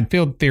unified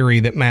field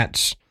theory that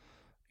Matt's,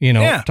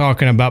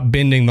 talking about,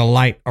 bending the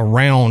light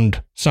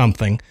around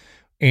something.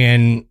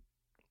 And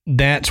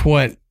that's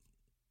what,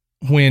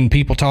 when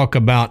people talk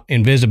about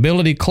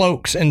invisibility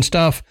cloaks and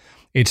stuff,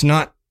 it's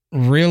not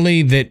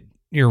really that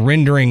you're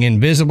rendering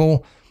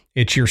invisible.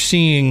 It's you're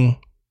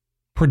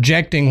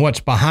projecting what's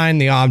behind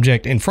the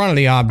object in front of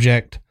the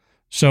object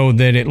so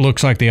that it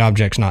looks like the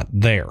object's not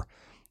there.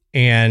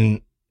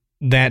 And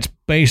that's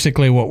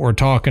basically what we're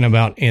talking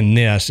about in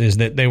this, is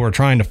that they were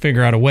trying to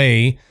figure out a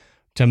way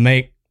to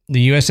make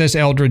the USS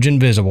Eldridge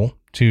invisible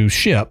to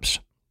ships.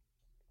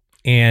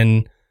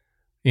 And,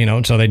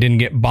 so they didn't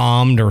get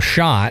bombed or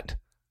shot.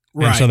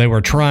 Right. And so they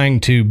were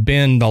trying to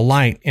bend the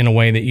light in a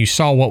way that you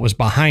saw what was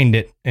behind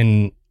it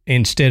and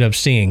instead of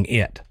seeing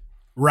it.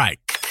 Right.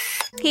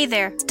 Hey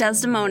there, it's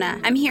Desdemona.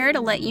 I'm here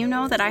to let you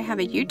know that I have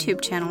a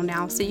YouTube channel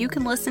now, so you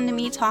can listen to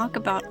me talk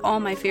about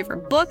all my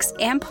favorite books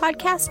and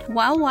podcasts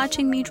while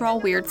watching me draw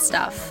weird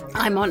stuff.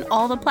 I'm on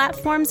all the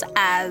platforms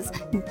as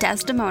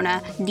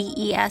Desdemona,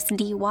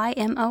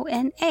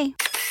 Desdymona.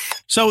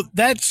 So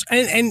that's,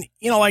 and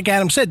like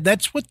Adam said,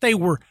 that's what they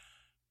were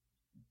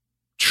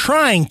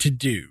trying to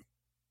do,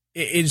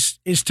 is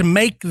to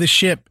make the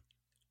ship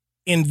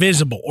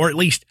invisible, or at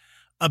least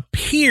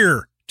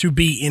appear to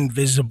be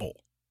invisible.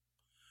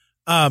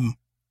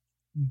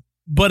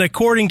 But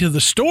according to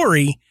the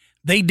story,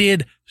 they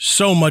did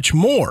so much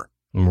more.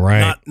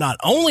 Right. Not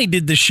only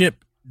did the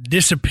ship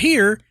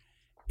disappear,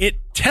 it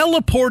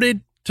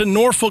teleported to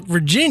Norfolk,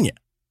 Virginia,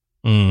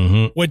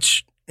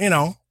 which,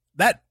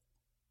 that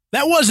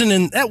wasn't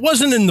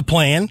in the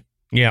plan.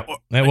 Yeah,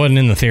 that wasn't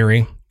in the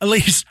theory. At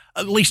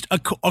least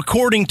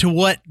according to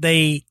what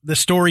the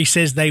story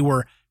says they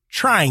were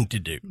trying to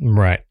do.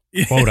 Right.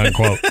 Quote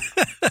unquote.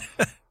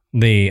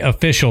 The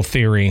official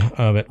theory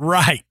of it.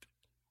 Right.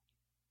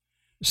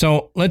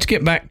 So let's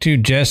get back to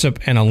Jessup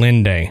and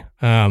Allende.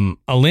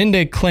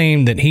 Allende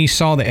claimed that he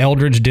saw the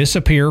Eldridge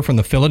disappear from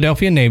the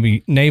Philadelphia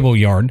Naval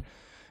Yard,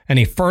 and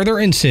he further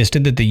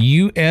insisted that the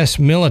U.S.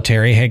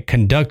 military had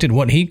conducted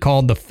what he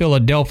called the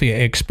Philadelphia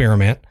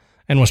experiment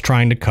and was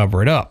trying to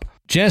cover it up.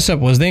 Jessup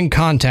was then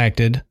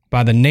contacted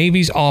by the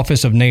Navy's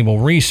Office of Naval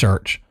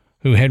Research,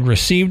 who had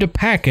received a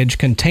package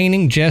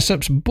containing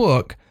Jessup's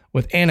book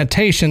with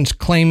annotations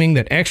claiming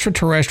that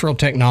extraterrestrial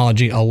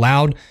technology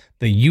allowed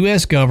the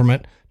U.S.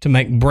 government to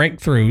make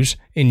breakthroughs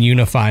in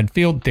unified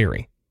field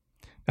theory.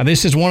 Now,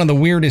 this is one of the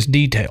weirdest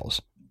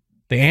details.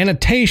 The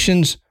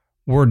annotations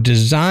were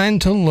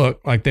designed to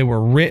look like they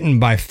were written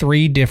by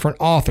 3 different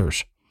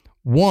authors.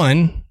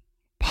 One,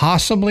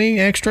 possibly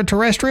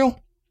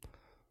extraterrestrial?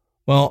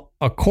 Well,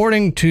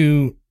 according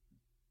to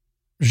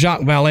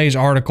Jacques Vallée's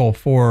article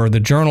for the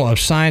Journal of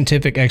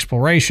Scientific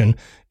Exploration,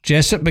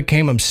 Jessup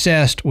became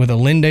obsessed with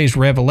Allende's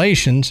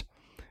revelations,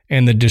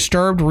 and the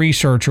disturbed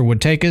researcher would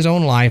take his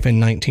own life in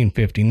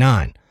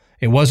 1959.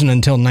 It wasn't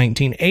until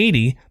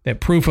 1980 that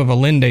proof of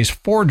Allende's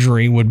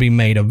forgery would be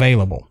made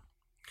available.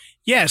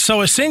 Yeah,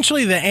 so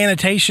essentially the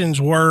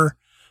annotations were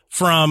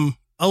from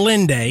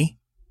Allende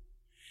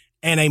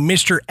and a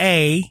Mr.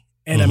 A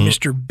and a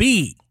Mr.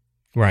 B.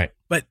 Right.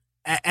 But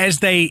as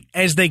they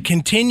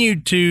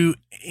continued to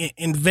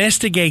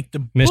investigate the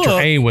Mr.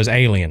 book, A was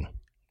alien.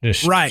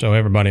 Just right. So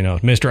everybody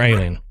knows. Mr.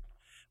 Alien.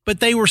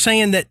 But they were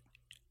saying that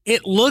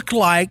it looked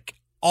like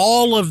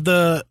all of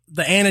the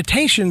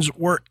annotations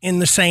were in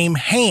the same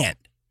hand,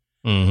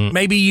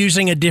 maybe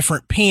using a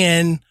different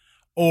pen,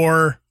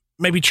 or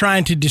maybe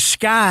trying to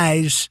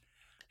disguise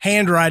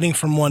handwriting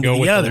from one Go to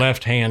with the other. The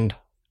left hand.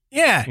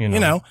 Yeah,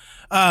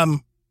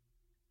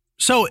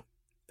 so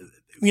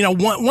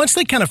once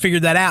they kind of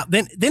figured that out,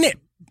 then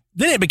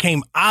it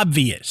became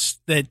obvious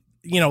that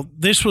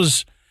this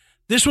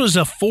was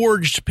a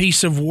forged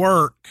piece of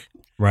work,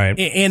 right?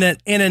 In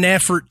an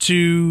effort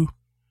to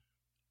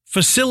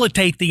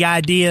facilitate the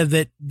idea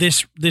that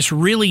this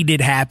really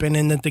did happen,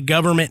 and that the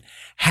government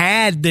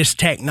had this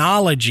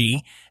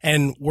technology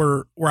and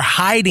were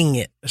hiding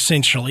it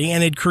essentially,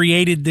 and had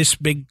created this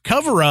big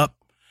cover up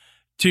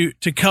to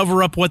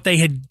cover up what they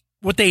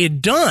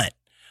had done.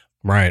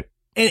 Right.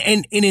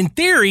 And in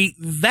theory,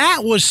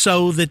 that was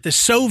so that the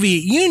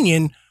Soviet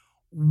Union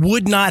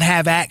would not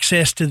have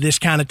access to this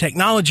kind of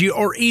technology,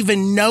 or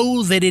even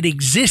know that it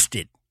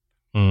existed.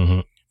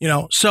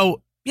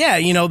 So yeah,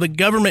 the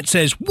government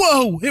says,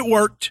 "Whoa, it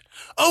worked.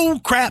 Oh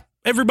crap,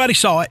 everybody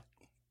saw it."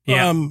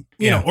 Yeah.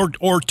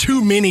 Or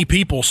too many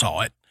people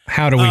saw it.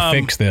 How do we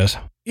fix this?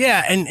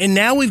 Yeah, and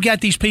now we've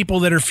got these people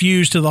that are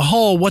fused to the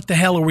hull. What the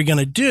hell are we going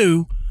to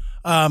do?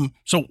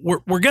 So we're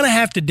going to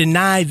have to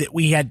deny that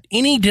we had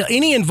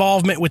any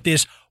involvement with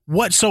this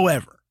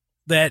whatsoever.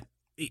 That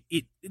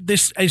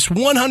this is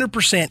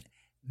 100%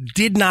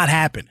 did not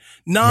happen.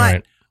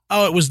 Not,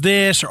 oh, it was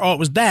this or oh, it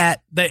was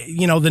that. That,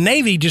 you know, the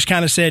Navy just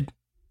kind of said,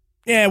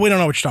 yeah, we don't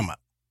know what you're talking about.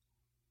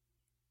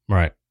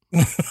 Right.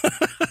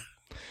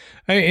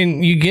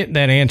 And you get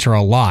that answer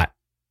a lot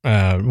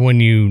when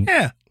you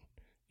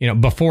know,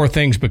 before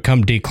things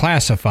become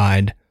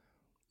declassified,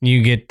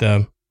 you get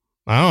the,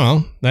 I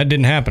don't know, that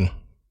didn't happen.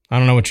 I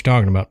don't know what you're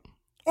talking about.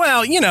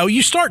 Well, you know,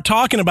 you start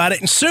talking about it,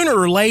 and sooner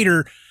or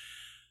later,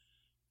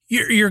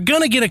 you're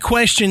going to get a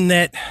question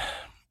that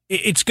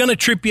it's going to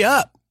trip you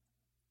up.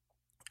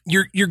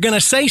 You're going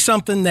to say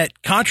something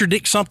that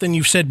contradicts something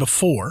you've said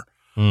before,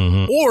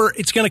 or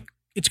it's going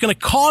to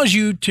cause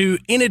you to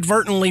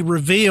inadvertently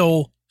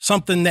reveal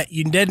something that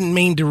you didn't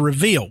mean to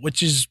reveal,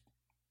 which is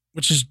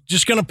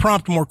just going to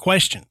prompt more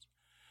questions.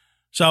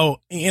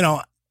 So, you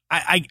know,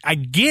 I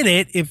get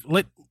it.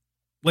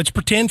 Let's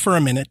pretend for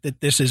a minute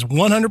that this is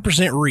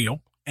 100%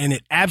 real and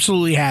it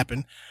absolutely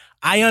happened.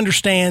 I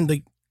understand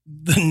the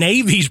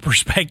Navy's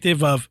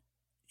perspective of,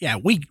 yeah,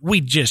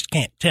 we just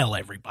can't tell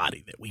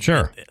everybody that we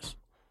did this.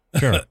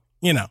 Sure.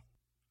 You know.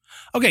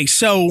 Okay,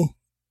 so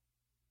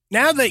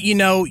now that you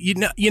know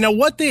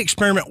what the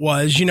experiment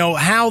was, you know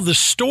how the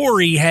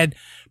story had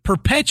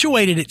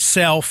perpetuated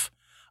itself,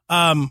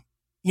 you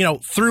know,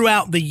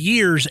 throughout the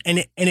years,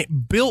 and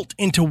it built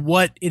into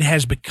what it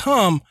has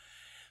become.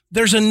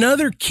 There's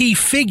another key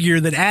figure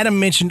that Adam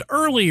mentioned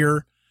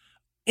earlier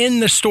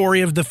in the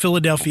story of the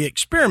Philadelphia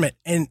experiment,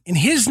 and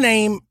his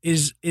name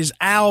is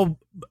Al.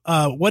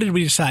 What did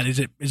we decide? Is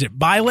it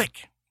Bialik?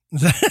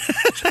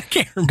 I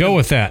can't remember. Go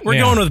with that.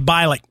 We're going with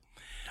Bialik.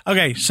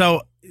 Okay,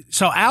 so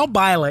Al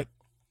Bialik,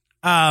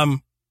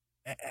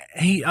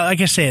 he,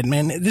 like I said,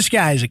 man, this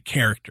guy is a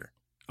character.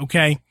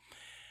 Okay,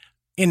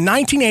 in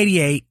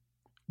 1988,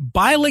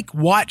 Bialik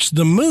watched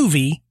the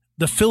movie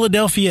The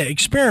Philadelphia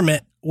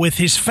Experiment with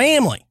his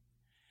family.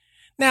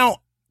 Now,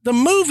 the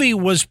movie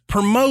was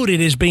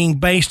promoted as being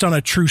based on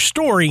a true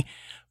story,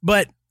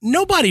 but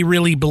nobody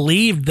really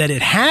believed that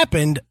it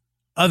happened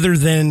other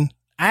than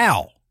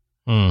Al.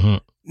 Mm-hmm.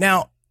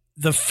 Now,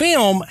 the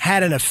film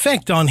had an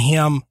effect on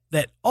him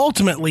that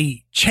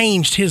ultimately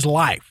changed his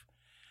life.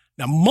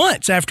 Now,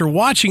 months after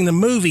watching the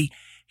movie,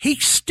 he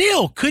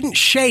still couldn't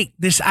shake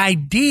this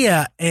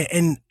idea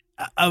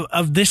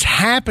of this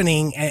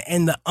happening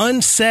and the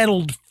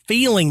unsettled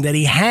feeling that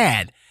he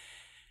had.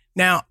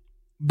 Now,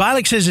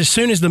 Bialik says as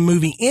soon as the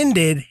movie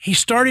ended, he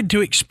started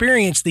to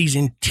experience these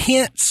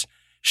intense,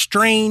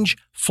 strange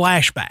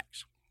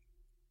flashbacks.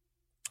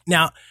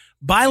 Now,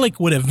 Bialik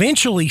would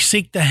eventually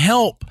seek the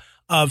help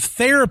of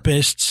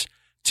therapists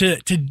to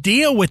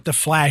deal with the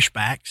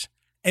flashbacks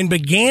and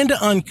began to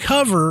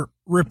uncover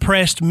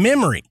repressed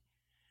memory.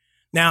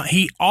 Now,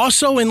 he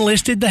also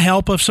enlisted the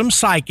help of some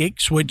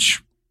psychics,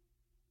 which,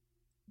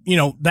 you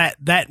know,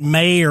 that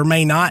may or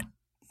may not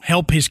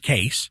help his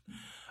case.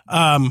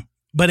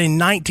 But in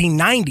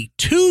 1990,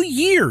 2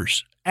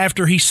 years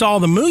after he saw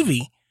the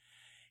movie,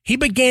 he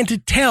began to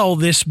tell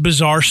this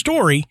bizarre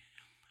story,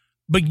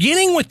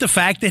 beginning with the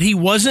fact that he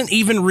wasn't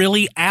even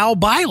really Al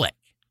Bialik,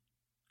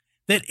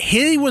 that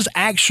he was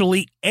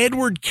actually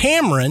Edward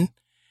Cameron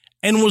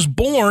and was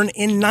born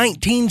in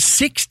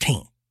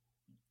 1916.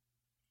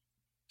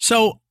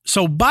 So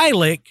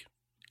Bialik,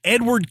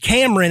 Edward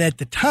Cameron at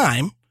the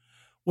time,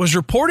 was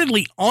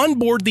reportedly on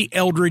board the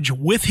Eldridge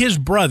with his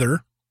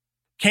brother,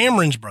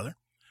 Cameron's brother,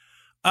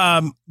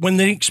 when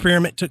the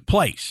experiment took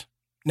place.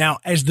 Now,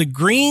 as the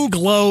green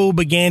glow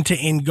began to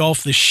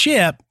engulf the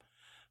ship,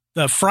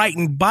 the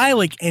frightened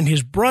Bialik and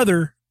his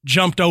brother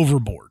jumped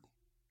overboard.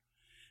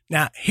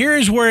 Now,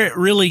 here's where it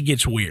really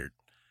gets weird.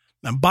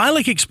 Now,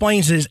 Bialik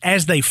explains that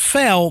as they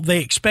fell, they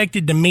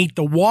expected to meet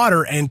the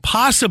water and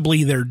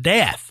possibly their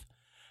death,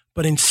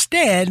 but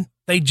instead,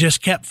 they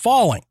just kept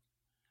falling.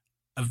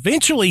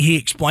 Eventually, he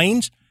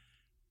explains,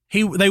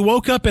 they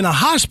woke up in a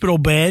hospital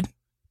bed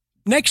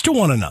next to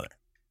one another.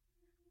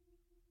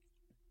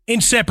 In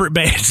separate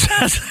beds.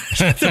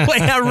 The way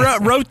I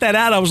wrote that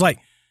out, I was like,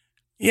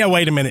 yeah,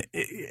 wait a minute.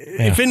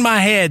 If in my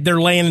head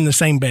they're laying in the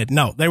same bed.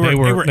 No, they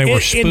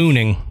were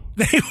spooning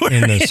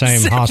in the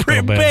same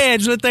hospital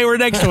beds, but they were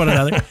next to one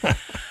another.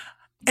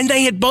 And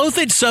they had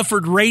both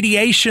suffered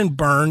radiation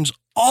burns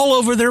all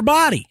over their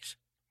bodies.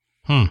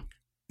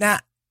 Now,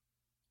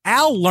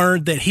 Al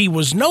learned that he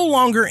was no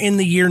longer in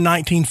the year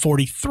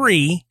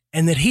 1943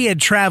 and that he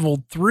had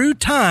traveled through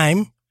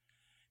time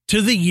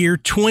to the year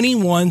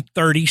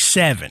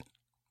 2137.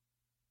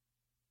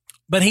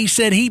 But he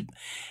said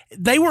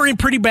they were in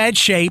pretty bad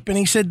shape, and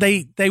he said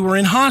they were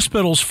in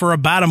hospitals for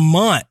about a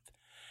month.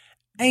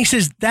 And he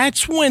says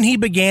that's when he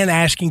began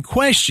asking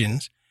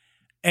questions,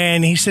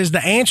 and he says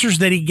the answers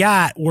that he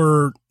got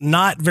were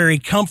not very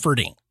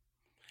comforting.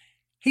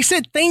 He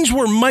said things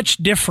were much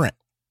different.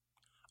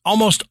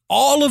 Almost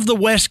all of the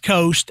West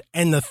Coast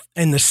and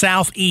the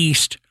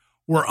Southeast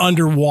were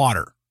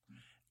underwater,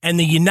 and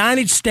the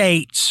United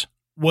States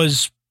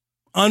was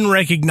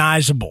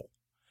unrecognizable.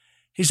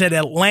 He said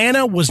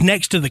Atlanta was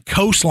next to the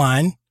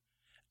coastline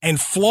and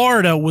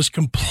Florida was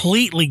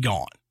completely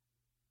gone.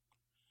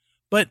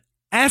 But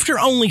after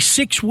only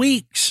 6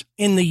 weeks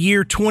in the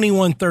year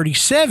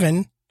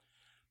 2137,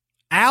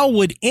 Al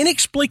would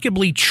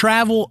inexplicably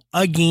travel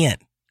again.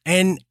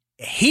 And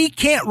he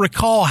can't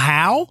recall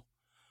how,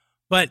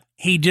 but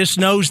he just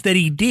knows that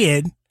he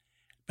did.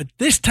 But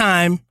this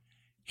time,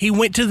 he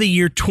went to the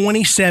year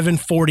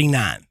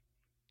 2749.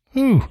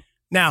 Ooh.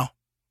 Now,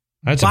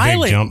 that's a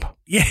big jump.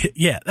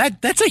 Yeah,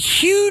 that's a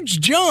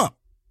huge jump.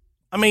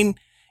 I mean,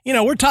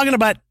 we're talking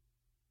about,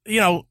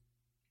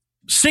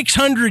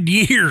 600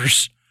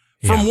 years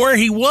from where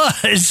he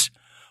was,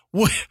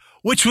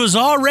 which was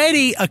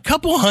already a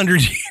couple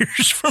hundred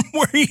years from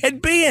where he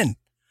had been.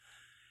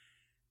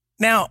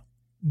 Now,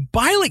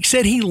 Bialik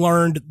said he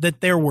learned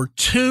that there were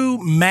two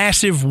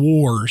massive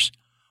wars,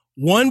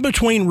 one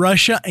between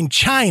Russia and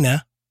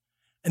China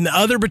and the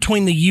other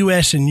between the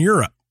U.S. and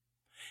Europe.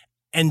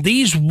 And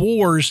these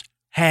wars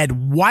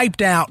had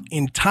wiped out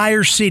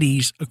entire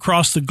cities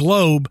across the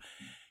globe,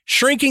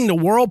 shrinking the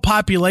world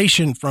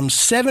population from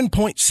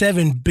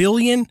 7.7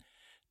 billion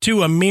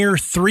to a mere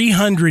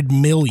 300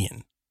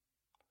 million.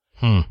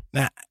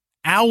 Now,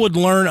 Al would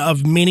learn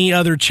of many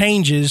other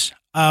changes,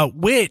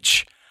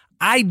 which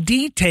I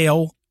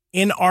detail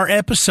in our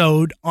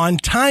episode on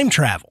time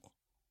travel.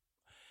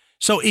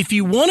 So if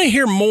you want to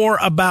hear more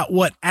about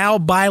what Al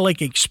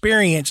Bialik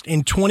experienced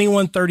in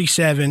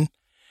 2137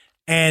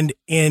 and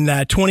in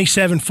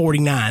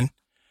 2749,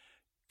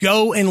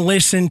 go and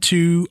listen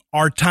to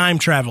our time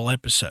travel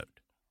episode.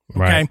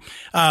 Okay.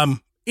 Right.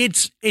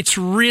 It's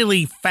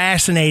really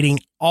fascinating,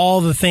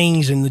 all the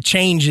things and the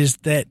changes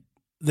that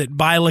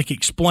Bialik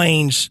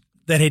explains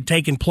that had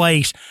taken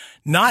place,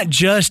 not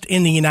just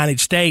in the United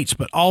States,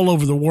 but all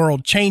over the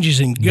world. Changes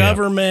in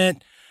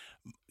government,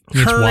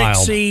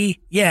 currency.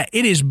 Yeah,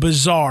 it is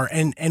bizarre.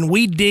 And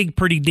we dig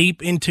pretty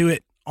deep into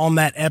it on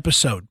that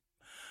episode.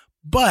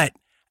 But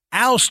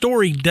Al's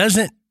story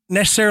doesn't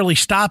necessarily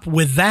stop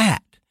with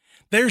that.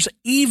 There's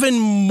even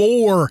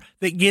more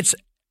that gets,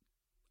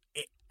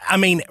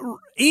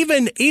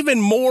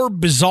 even more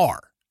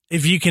bizarre,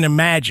 if you can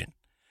imagine.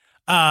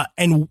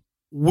 And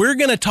we're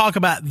going to talk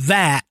about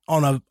that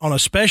on a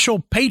special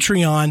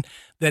Patreon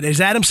that,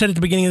 as Adam said at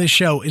the beginning of the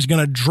show, is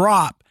going to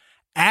drop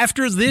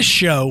after this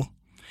show,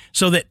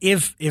 so that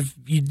if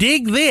you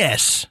dig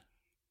this,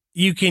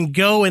 you can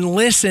go and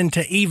listen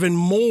to even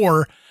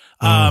more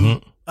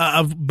of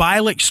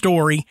Bialik's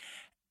story.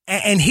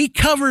 And he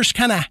covers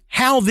kind of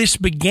how this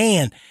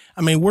began.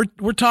 I mean,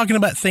 we're talking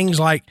about things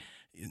like,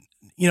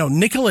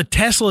 Nikola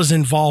Tesla's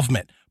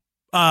involvement,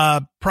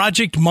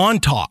 Project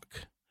Montauk,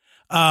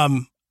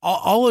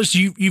 all this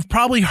you've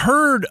probably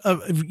heard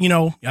of.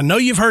 I know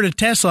you've heard of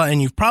Tesla,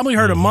 and you've probably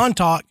heard of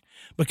Montauk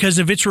because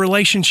of its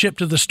relationship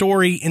to the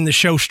story in the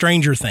show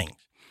Stranger Things.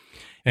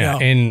 Yeah,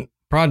 and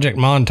Project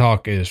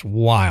Montauk is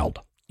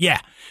wild. Yeah.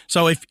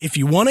 So if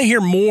you want to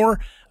hear more,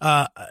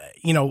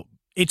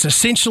 it's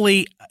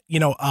essentially,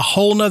 a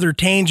whole nother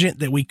tangent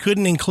that we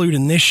couldn't include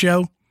in this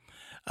show.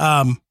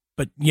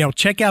 But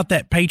check out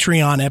that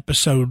Patreon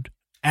episode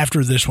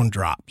after this one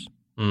drops.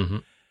 Mm-hmm.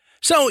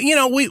 So,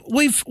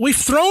 we've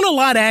thrown a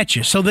lot at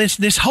you. So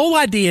this whole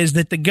idea is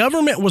that the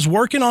government was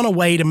working on a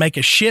way to make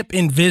a ship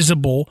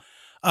invisible,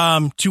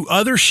 to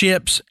other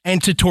ships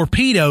and to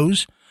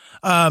torpedoes,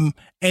 and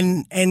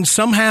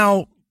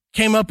somehow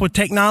came up with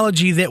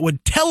technology that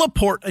would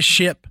teleport a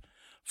ship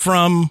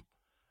from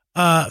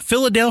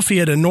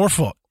Philadelphia to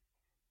Norfolk.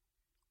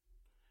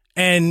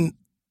 And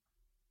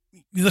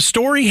the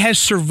story has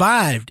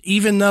survived,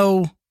 even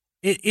though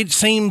it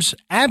seems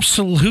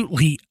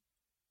absolutely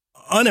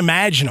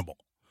unimaginable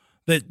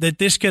that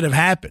this could have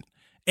happened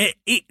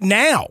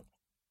now,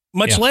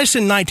 much less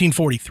in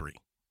 1943.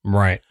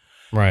 Right.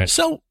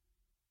 So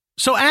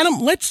Adam,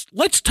 let's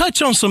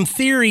touch on some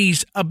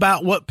theories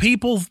about what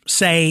people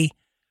say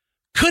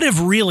could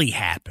have really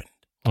happened.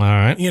 All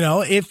right.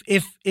 If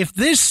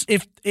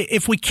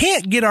we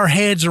can't get our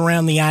heads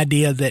around the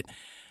idea that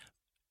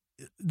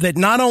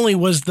not only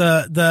was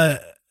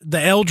the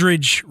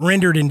Eldridge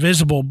rendered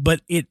invisible,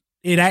 but it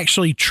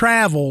actually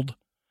traveled,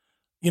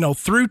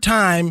 through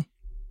time,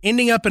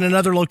 ending up in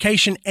another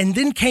location and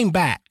then came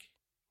back.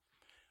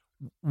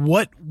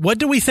 What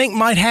do we think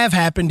might have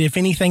happened, if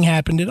anything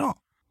happened at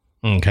all?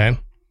 Okay.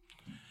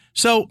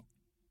 So,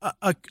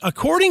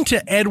 according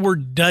to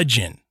Edward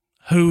Dudgeon,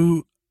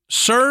 who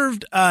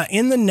served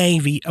in the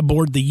Navy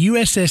aboard the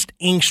USS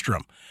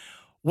Engstrom,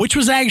 which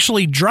was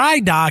actually dry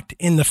docked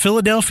in the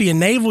Philadelphia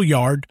Naval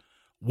Yard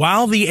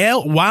while the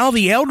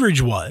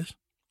Eldridge was,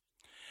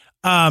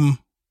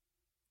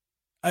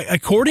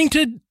 according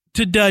to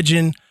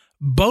Dudgeon,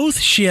 both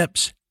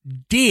ships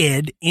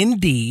did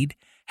indeed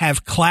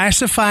have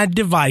classified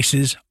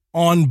devices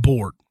on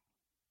board.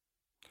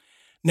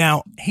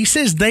 Now, he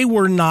says they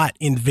were not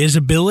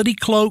invisibility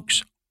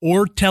cloaks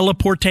or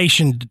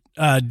teleportation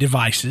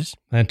devices.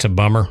 That's a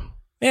bummer.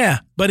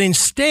 Yeah, but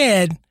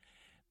instead,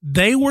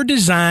 they were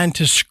designed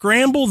to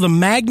scramble the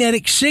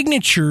magnetic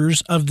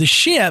signatures of the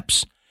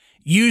ships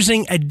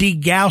using a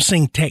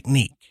degaussing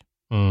technique,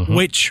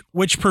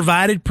 which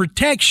provided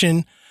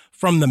protection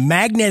from the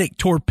magnetic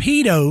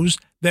torpedoes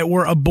that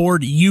were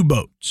aboard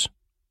U-boats.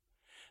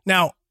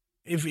 Now,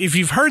 if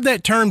you've heard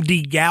that term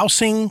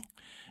degaussing,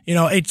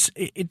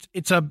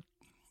 it's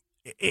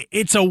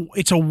it's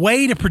a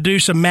way to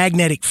produce a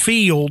magnetic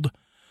field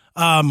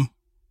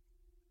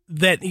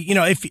that,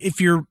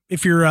 if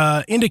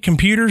you're into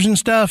computers and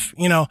stuff,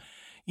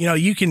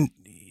 you can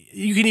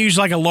use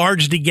like a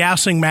large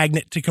degaussing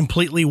magnet to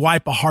completely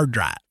wipe a hard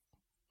drive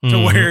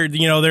to where,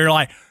 they're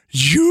like,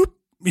 zoop,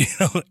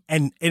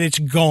 and it's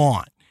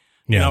gone,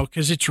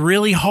 because it's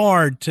really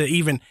hard to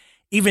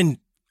even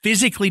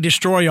physically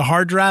destroy a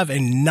hard drive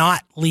and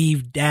not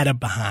leave data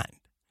behind.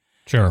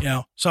 Sure.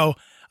 So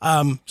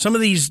some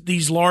of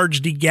these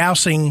large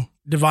degaussing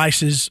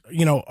devices,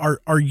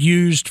 are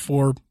used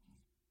for,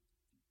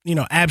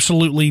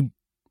 absolutely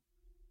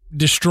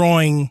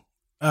destroying,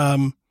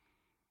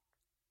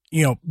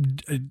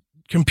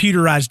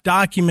 computerized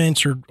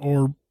documents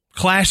or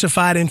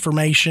classified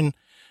information.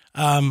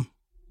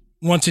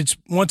 Once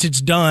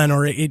it's done,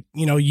 or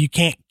you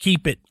can't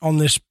keep it on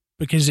this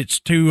because it's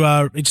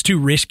too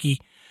risky.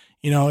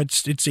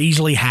 It's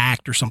easily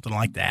hacked or something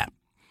like that.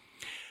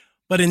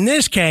 But in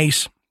this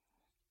case,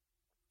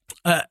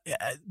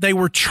 they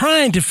were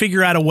trying to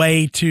figure out a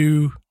way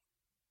to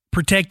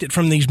protect it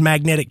from these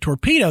magnetic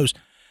torpedoes.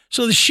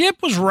 So the ship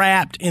was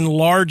wrapped in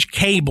large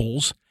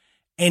cables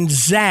and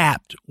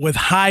zapped with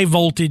high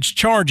voltage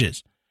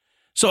charges.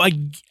 So a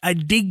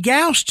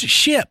degaussed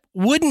ship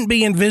wouldn't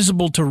be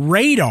invisible to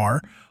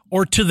radar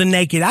or to the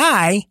naked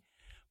eye,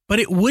 but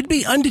it would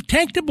be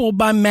undetectable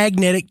by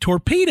magnetic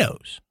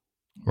torpedoes.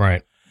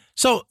 Right.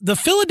 So the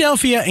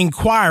Philadelphia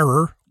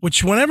Inquirer,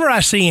 which whenever I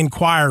see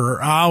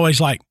Inquirer, I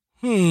always like,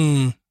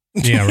 Yeah,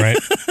 right.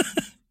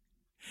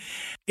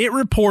 It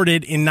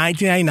reported in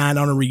 1999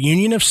 on a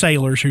reunion of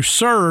sailors who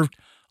served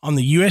on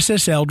the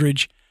USS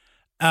Eldridge,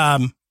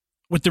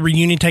 with the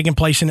reunion taking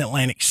place in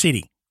Atlantic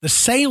City. The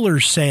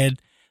sailors said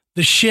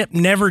the ship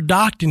never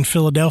docked in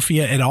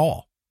Philadelphia at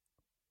all,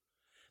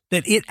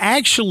 that it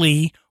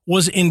actually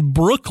was in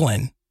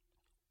Brooklyn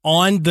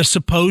on the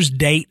supposed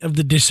date of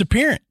the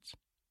disappearance.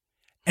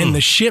 And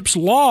the ship's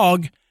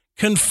log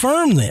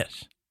confirmed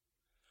this.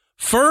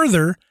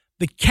 Further,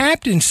 the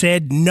captain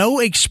said no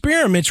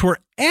experiments were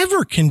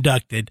ever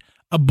conducted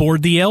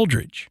aboard the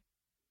Eldridge.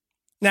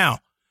 Now,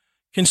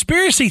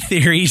 conspiracy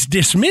theories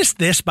dismiss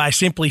this by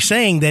simply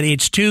saying that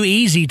it's too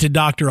easy to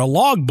doctor a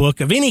logbook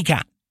of any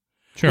kind,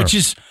 which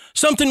is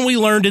something we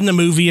learned in the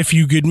movie A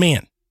Few Good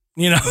Men.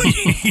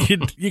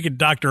 You could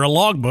doctor a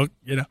logbook,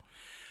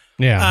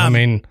 Yeah,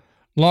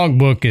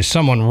 logbook is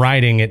someone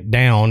writing it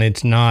down.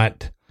 It's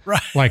not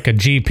like a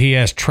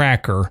GPS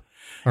tracker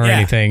or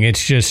anything.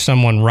 It's just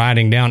someone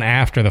writing down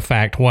after the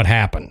fact what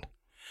happened.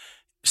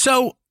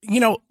 So,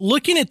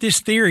 looking at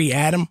this theory,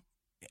 Adam,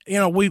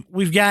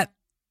 we've got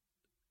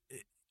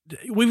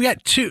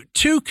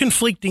two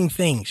conflicting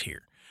things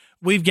here.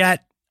 We've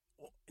got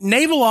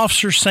naval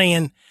officers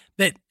saying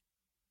that,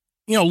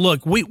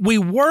 look, we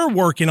were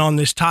working on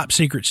this top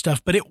secret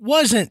stuff, but it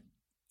wasn't,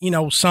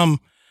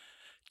 some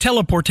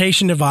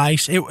teleportation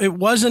device. It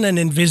wasn't an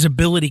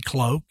invisibility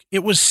cloak.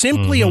 It was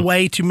simply a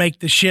way to make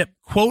the ship,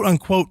 quote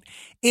unquote,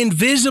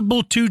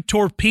 invisible to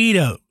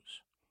torpedoes.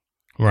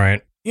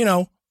 Right.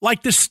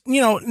 Like this,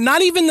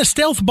 not even the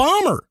stealth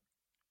bomber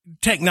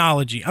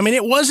technology.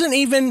 It wasn't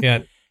even.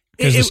 Yeah.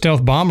 Because the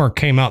stealth bomber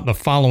came out the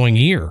following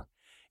year.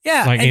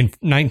 Yeah. In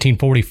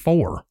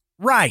 1944.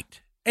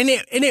 Right. And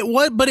it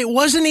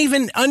wasn't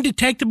even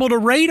undetectable to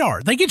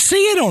radar. They could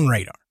see it on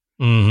radar.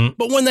 Mm-hmm.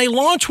 But when they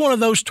launch one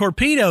of those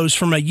torpedoes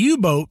from a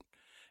U-boat,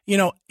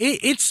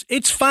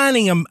 it's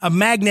finding a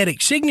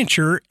magnetic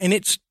signature and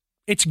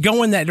it's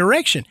going that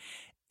direction.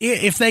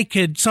 If they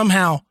could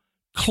somehow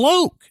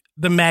cloak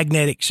the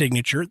magnetic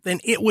signature, then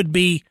it would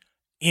be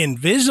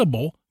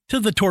invisible to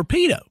the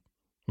torpedo.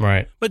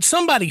 Right. But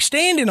somebody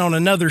standing on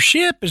another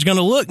ship is going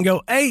to look and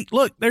go, hey,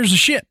 look, there's a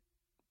ship.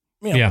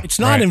 It's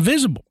not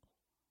invisible.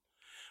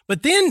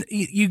 But then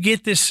you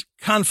get this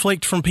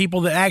conflict from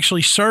people that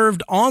actually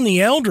served on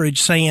the Eldridge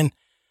saying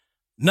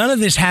none of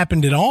this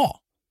happened at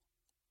all.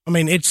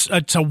 It's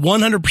a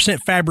 100%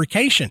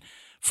 fabrication,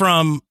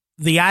 from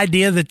the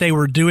idea that they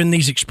were doing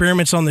these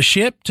experiments on the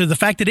ship to the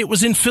fact that it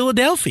was in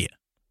Philadelphia.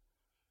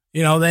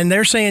 Then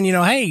they're saying,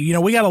 hey,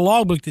 we got a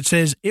logbook that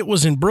says it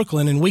was in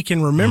Brooklyn and we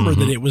can remember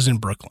that it was in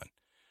Brooklyn.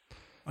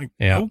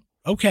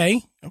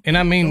 Okay.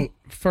 And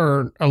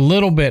for a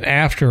little bit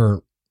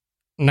after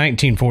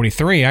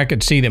 1943, I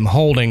could see them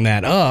holding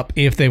that up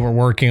if they were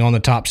working on the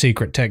top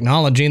secret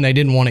technology and they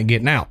didn't want it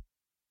getting out.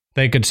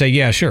 They could say,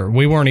 yeah, sure,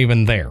 we weren't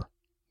even there.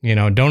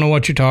 Don't know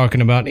what you're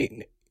talking about.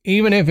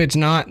 Even if it's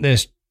not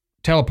this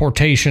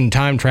teleportation,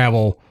 time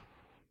travel,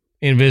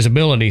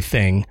 invisibility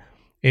thing,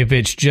 if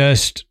it's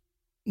just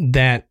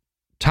that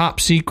top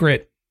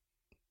secret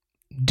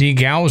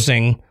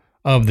degaussing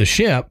of the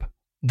ship,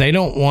 they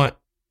don't want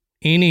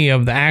any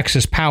of the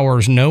Axis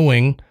powers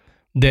knowing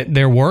that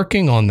they're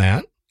working on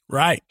that.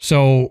 Right.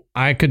 So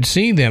I could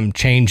see them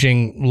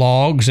changing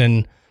logs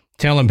and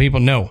telling people,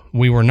 no,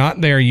 we were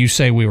not there. You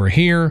say we were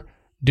here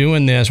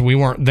doing this. We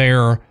weren't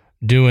there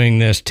doing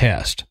this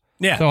test.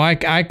 Yeah. So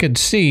I could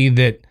see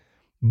that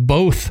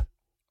both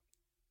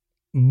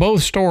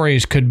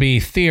stories could be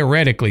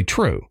theoretically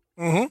true,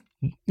 mm-hmm.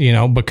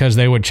 Because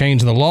they would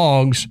change the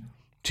logs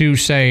to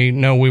say,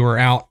 no, we were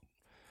out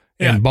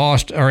in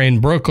Boston or in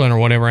Brooklyn or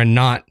whatever and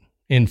not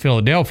in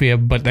Philadelphia,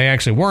 but they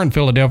actually were in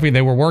Philadelphia.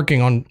 They were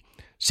working on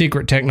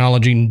secret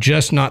technology,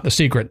 just not the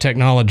secret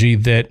technology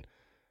that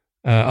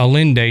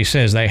Allende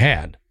says they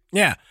had.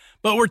 Yeah,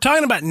 but we're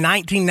talking about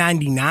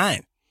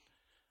 1999.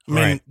 I mean,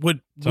 Right.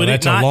 would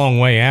That's it not, a long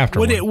way after.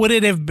 would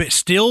it have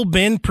still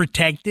been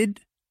protected?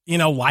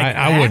 Like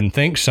I wouldn't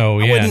think so.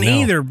 I Yeah, wouldn't no.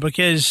 either,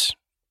 because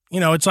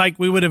it's like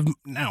we would have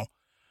now.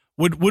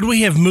 Would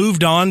we have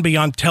moved on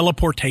beyond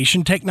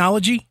teleportation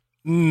technology?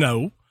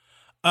 No.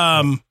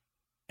 And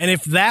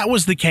if that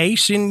was the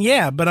case, then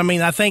yeah. But I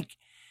mean, I think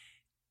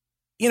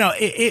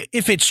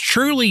if it's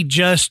truly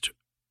just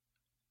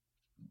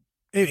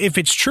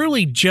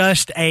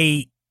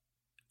a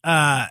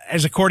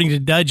as according to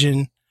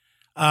Dudgeon,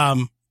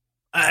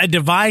 a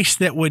device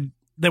that would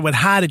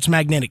hide its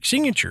magnetic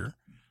signature,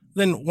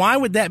 then why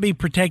would that be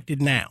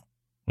protected now?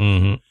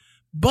 Mm-hmm.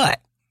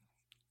 But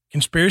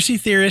conspiracy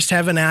theorists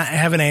have an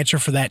answer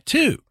for that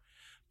too,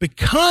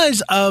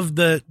 because of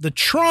the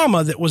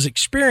trauma that was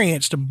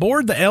experienced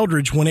aboard the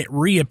Eldridge when it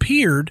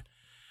reappeared.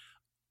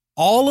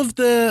 All of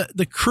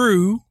the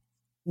crew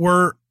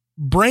were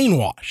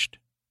brainwashed,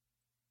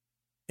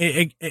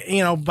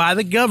 by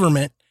the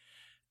government,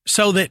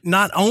 so that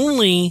not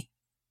only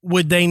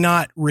would they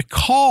not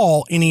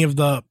recall any of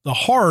the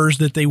horrors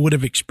that they would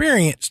have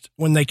experienced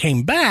when they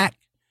came back,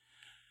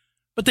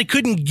 but they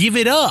couldn't give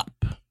it up.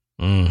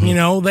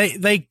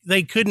 Mm-hmm.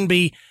 They couldn't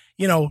be,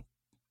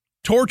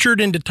 tortured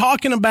into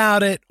talking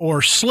about it,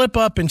 or slip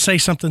up and say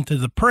something to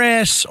the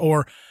press,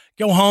 or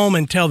go home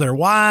and tell their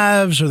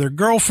wives or their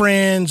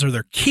girlfriends or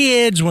their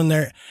kids when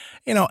they're,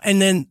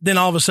 and then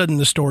all of a sudden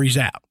the story's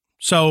out.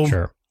 So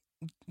Sure.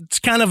 It's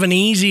kind of an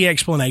easy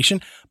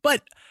explanation,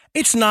 but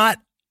it's not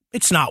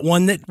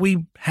one that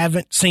we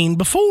haven't seen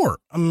before.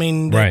 I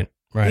mean, Right.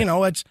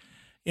 It's,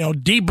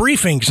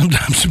 debriefing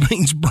sometimes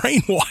means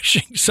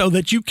brainwashing so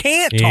that you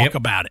can't talk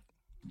about it.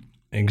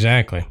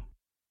 Exactly.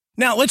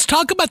 Now, let's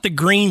talk about the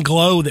green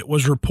glow that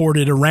was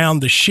reported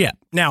around the ship.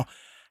 Now,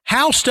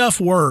 How Stuff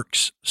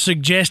Works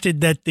suggested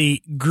that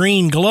the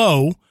green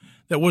glow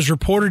that was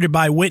reported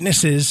by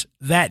witnesses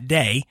that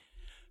day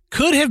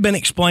could have been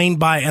explained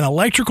by an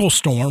electrical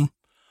storm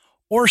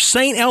or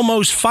St.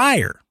 Elmo's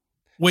fire,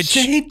 which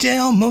St.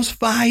 Elmo's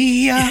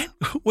fire,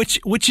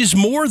 which is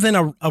more than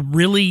a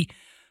really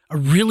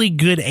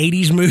good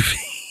 80s movie.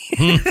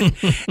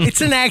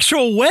 It's an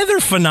actual weather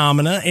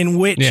phenomena in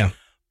which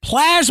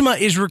plasma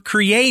is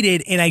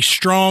recreated in a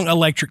strong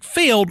electric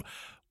field,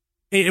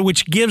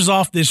 which gives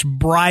off this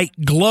bright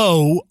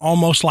glow,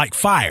 almost like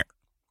fire.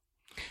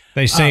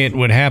 They say it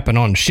would happen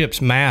on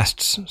ships'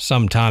 masts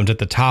sometimes at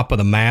the top of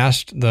the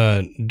mast,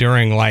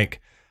 during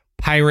like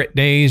pirate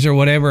days or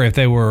whatever. If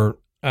they were,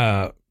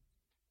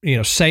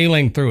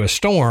 sailing through a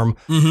storm,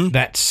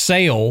 that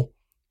sail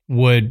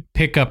would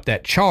pick up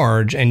that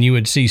charge, and you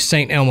would see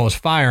St. Elmo's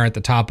fire at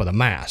the top of the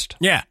mast.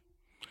 Yeah.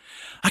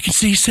 I can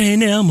see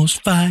St. Elmo's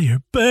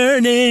fire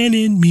burning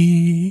in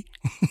me.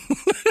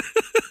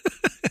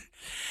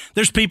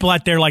 There's people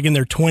out there like in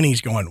their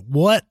 20s going,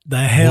 what the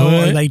hell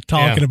are they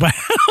talking about?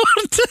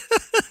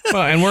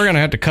 Well, and we're going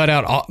to have to cut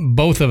out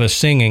both of us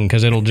singing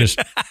because it'll just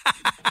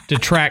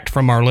detract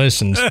from our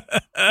listens.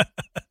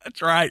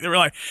 That's right. They were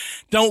like,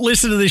 don't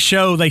listen to this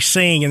show. They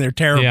sing and they're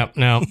terrible. Yep.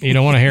 No, you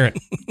don't want to hear it.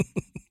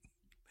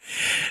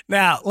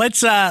 Now,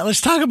 let's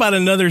talk about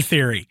another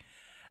theory.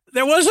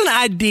 There was an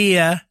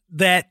idea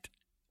that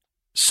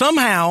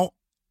somehow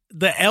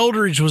the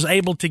Eldridge was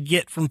able to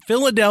get from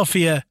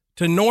Philadelphia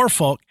to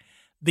Norfolk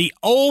the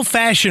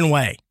old-fashioned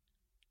way.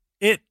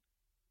 It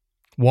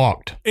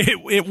walked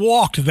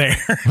there.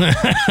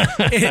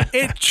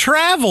 it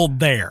traveled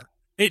there.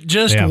 It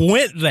just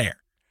went there.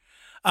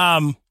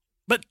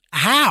 But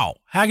how?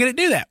 How can it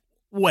do that?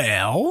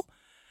 Well,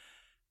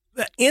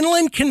 the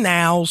inland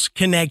canals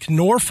connect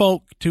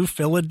Norfolk to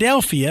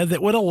Philadelphia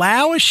that would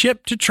allow a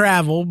ship to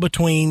travel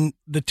between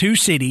the two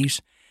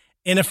cities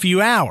in a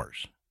few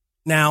hours.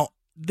 Now,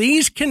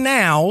 these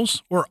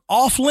canals were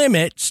off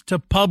limits to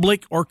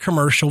public or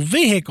commercial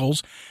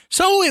vehicles,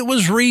 so it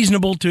was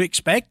reasonable to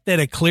expect that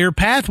a clear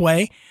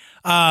pathway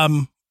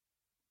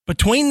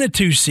between the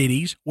two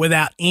cities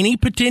without any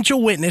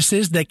potential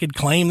witnesses that could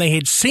claim they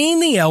had seen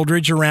the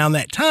Eldridge around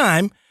that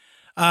time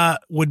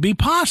would be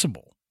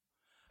possible.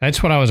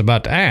 That's what I was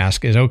about to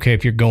ask is, okay,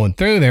 if you're going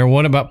through there,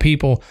 what about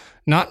people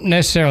not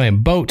necessarily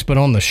in boats, but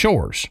on the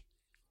shores?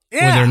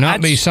 Yeah, would there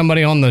not be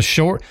somebody on the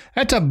shore?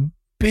 That's a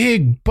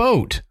big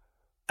boat.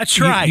 That's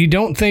right. You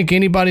don't think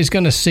anybody's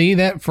going to see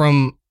that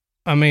from,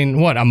 a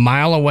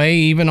mile away,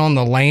 even on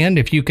the land?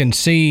 If you can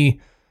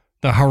see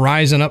the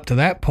horizon up to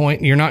that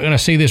point, you're not going to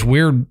see this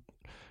weird,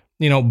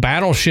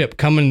 battleship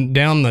coming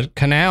down the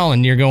canal,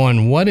 and you're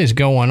going, what is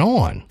going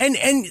on? And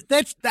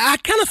I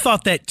kind of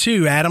thought that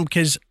too, Adam,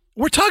 because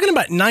we're talking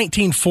about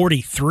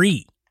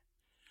 1943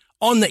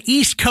 on the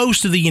East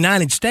Coast of the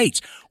United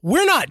States.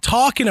 We're not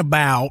talking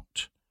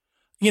about,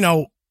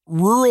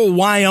 rural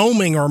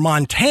Wyoming or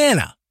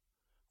Montana,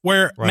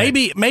 where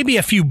maybe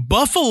a few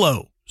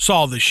buffalo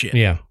saw the ship.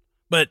 Yeah.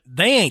 But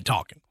they ain't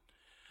talking.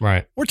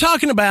 Right. We're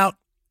talking about,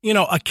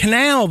 a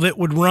canal that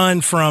would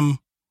run from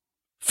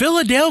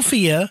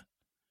Philadelphia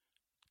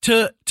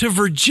to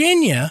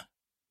Virginia.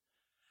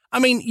 I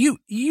mean,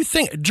 you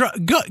think,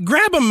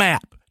 grab a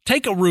map,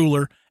 take a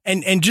ruler,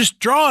 and just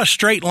draw a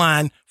straight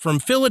line from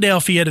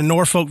Philadelphia to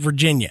Norfolk,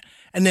 Virginia,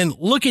 and then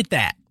look at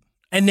that,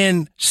 and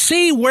then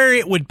see where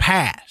it would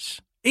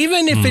pass.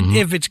 Even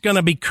if it's going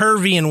to be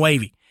curvy and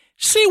wavy,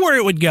 see where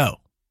it would go.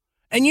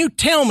 And you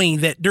tell me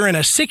that during a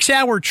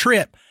 6-hour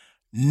trip,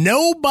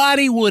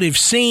 nobody would have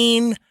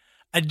seen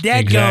a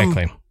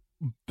dadgum,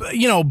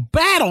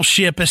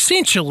 battleship,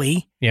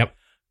 essentially. Yep.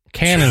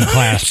 Cannon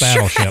class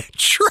battleship.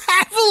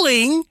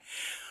 Traveling,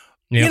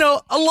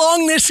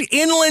 along this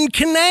inland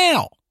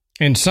canal.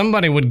 And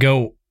somebody would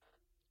go,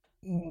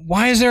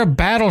 why is there a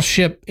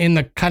battleship in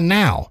the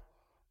canal?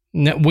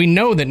 We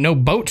know that no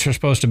boats are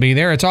supposed to be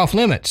there. It's off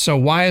limits. So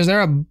why is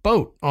there a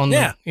boat on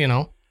the.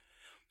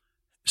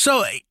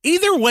 So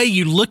either way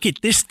you look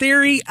at this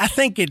theory, I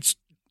think it's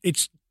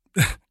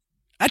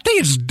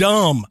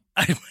dumb.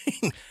 I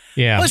mean,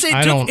 yeah, plus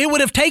it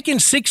would have taken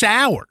 6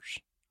 hours.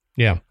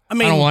 Yeah. I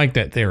don't like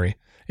that theory.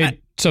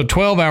 So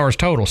 12 hours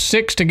total,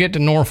 6 to get to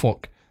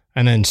Norfolk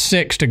and then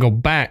 6 to go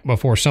back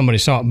before somebody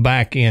saw it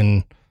back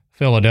in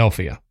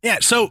Philadelphia. Yeah.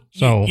 So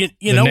the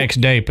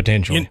next day,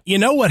 potentially. You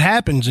know what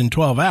happens in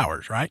 12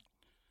 hours, right?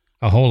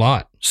 A whole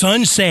lot.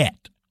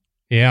 Sunset.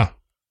 Yeah.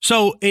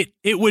 So it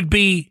would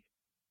be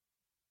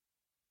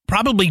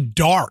probably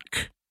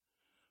dark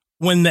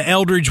when the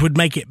Eldridge would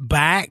make it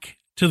back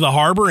to the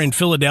harbor in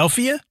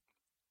Philadelphia.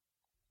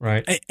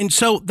 Right. And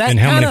so that and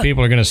how many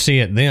people are going to see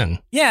it then?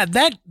 Yeah,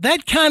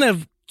 that kind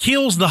of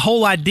kills the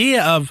whole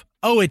idea of,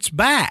 it's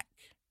back.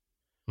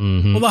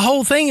 Mm-hmm. Well, the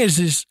whole thing is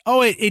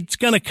it's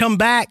going to come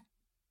back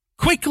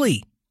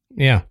quickly.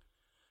 Yeah.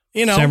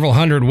 Several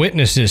hundred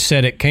witnesses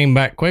said it came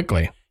back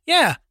quickly.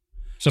 Yeah.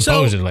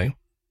 Supposedly.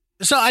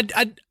 So I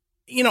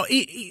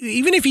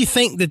even if you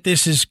think that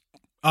this is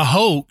a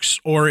hoax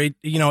or it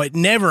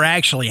never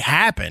actually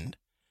happened,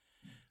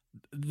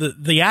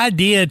 the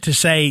idea to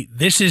say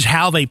this is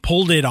how they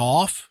pulled it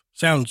off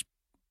sounds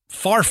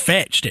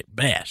far-fetched at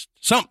best.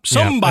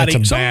 Somebody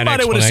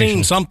would have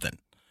seen something.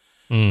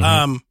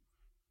 Mm-hmm.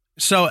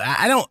 So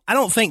I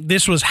don't think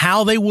this was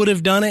how they would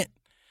have done it.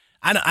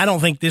 I don't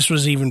think this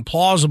was even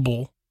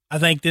plausible. I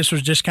think this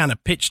was just kind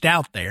of pitched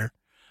out there.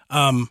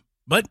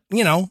 But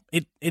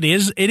it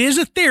is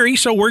a theory,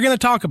 so we're going to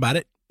talk about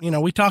it.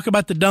 We talk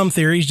about the dumb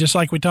theories just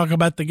like we talk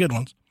about the good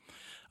ones.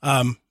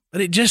 But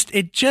it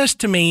just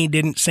to me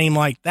didn't seem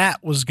like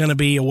that was going to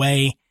be a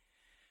way,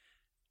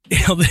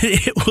 that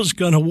it was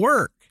going to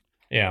work.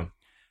 Yeah.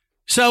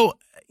 So,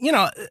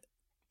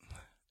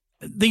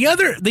 the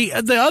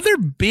other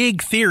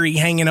big theory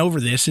hanging over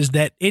this is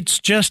that it's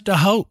just a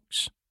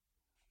hoax,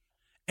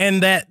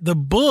 and that the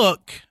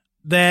book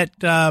that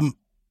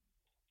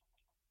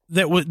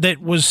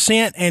was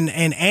sent and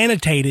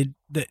annotated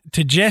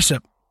to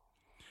Jessup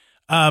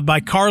by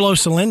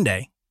Carlos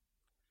Allende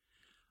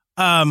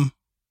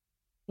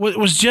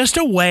was just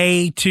a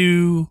way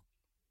to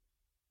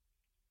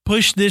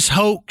push this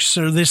hoax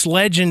or this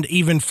legend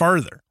even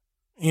further,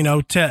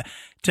 to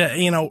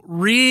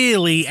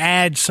really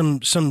add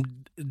some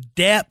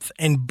depth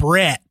and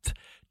breadth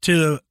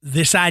to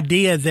this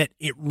idea that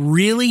it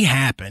really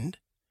happened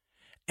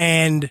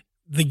and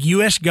the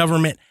U.S.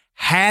 government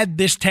had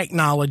this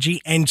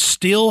technology and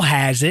still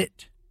has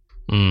it.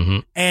 Mm-hmm.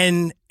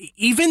 And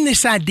even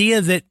this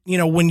idea that,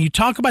 when you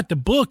talk about the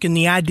book and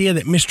the idea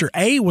that Mr.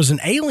 A was an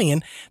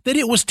alien, that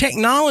it was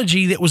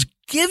technology that was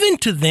given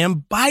to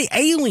them by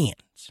aliens.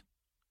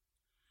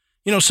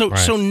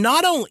 So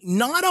not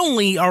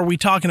only are we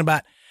talking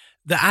about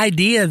the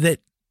idea that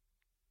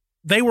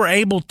they were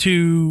able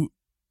to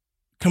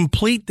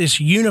complete this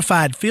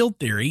unified field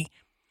theory,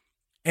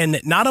 and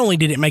that not only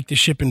did it make the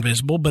ship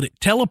invisible, but it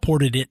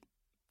teleported it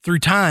through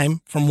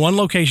time from one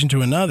location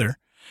to another,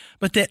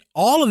 but that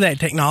all of that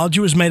technology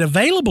was made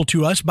available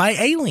to us by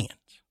aliens.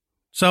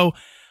 So,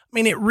 I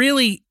mean, it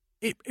really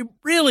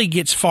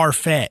gets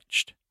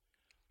far-fetched.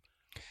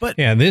 But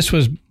yeah, this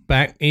was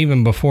back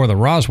even before the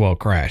Roswell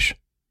crash.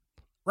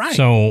 Right.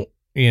 So,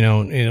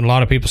 a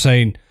lot of people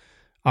say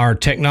our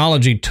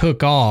technology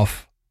took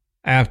off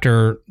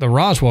after the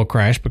Roswell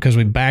crash because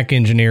we back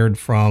engineered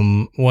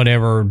from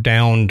whatever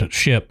downed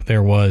ship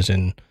there was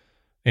in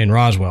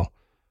Roswell.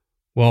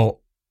 Well,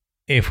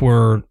 if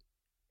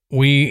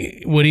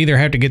we would either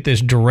have to get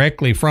this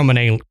directly from an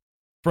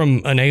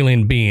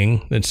alien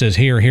being that says,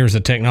 here's the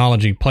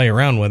technology, play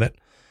around with it,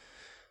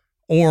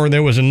 or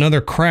there was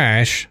another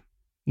crash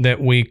that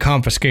we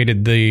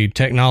confiscated the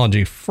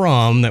technology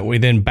from, that we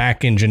then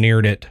back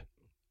engineered it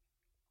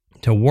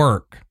to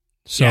work.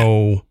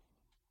 So yeah.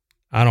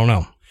 I don't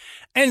know.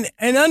 And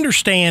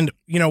understand,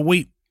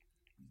 you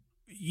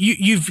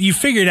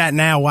figured out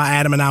now why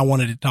Adam and I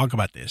wanted to talk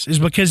about this is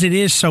because it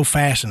is so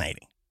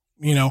fascinating,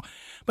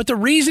 but the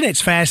reason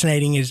it's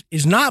fascinating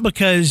is not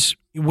because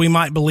we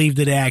might believe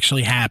that it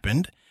actually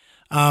happened.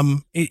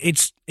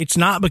 It's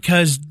not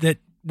because that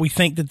we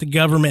think that the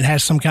government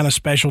has some kind of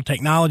special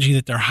technology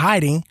that they're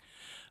hiding.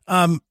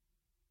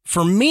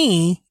 for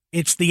me,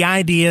 it's the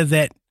idea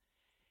that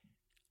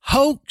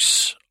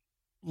hoax,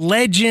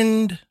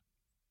 legend,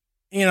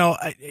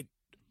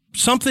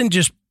 something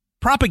just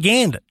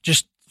propaganda,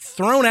 just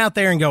thrown out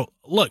there and go,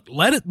 look,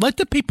 let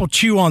the people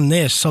chew on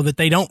this so that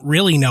they don't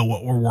really know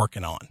what we're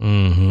working on.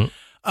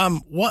 Mm-hmm.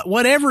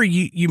 Whatever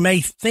you may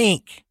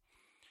think,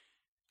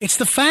 it's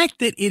the fact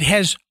that it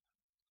has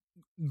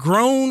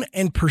grown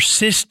and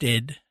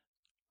persisted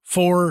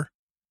for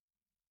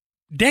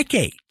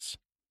decades.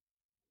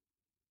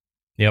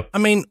 Yep. I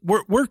mean,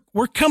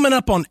 we're coming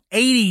up on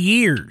 80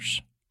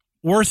 years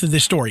worth of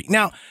this story.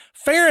 Now,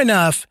 fair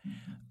enough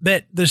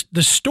that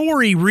the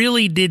story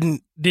really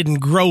didn't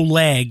grow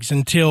legs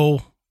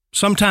until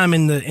sometime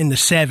in the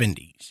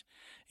 70s.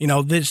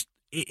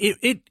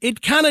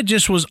 It kind of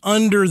just was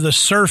under the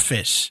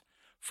surface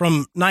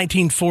from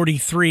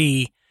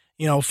 1943,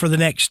 for the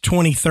next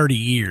 20, 30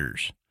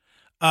 years.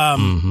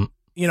 Mm-hmm.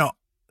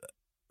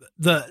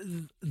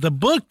 The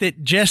book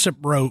that Jessup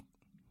wrote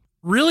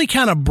really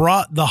kind of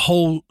brought the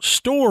whole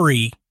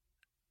story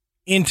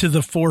into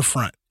the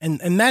forefront.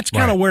 And that's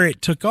kind of where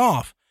it took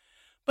off.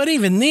 But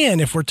even then,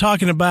 if we're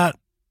talking about,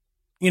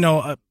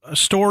 a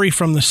story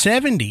from the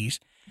 70s,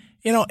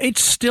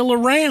 it's still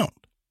around.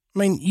 I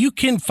mean, you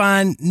can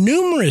find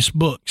numerous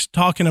books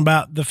talking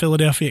about the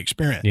Philadelphia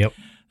Experiment. Yep.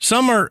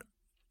 Some are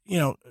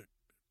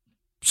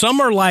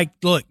like,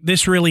 look,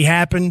 this really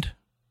happened,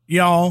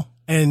 y'all,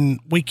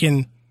 and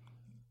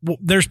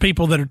there's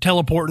people that are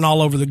teleporting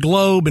all over the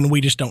globe and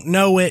we just don't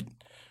know it.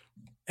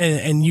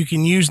 And you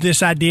can use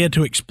this idea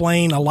to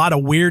explain a lot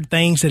of weird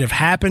things that have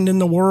happened in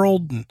the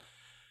world.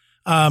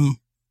 And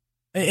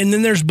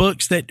then there's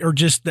books that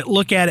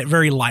look at it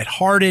very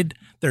lighthearted.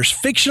 There's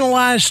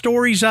fictionalized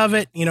stories of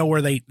it,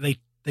 where they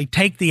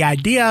take the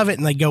idea of it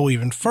and they go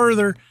even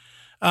further.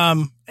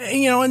 And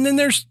then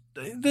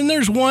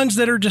there's ones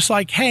that are just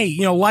like, hey,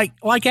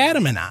 like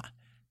Adam and I,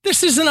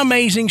 this is an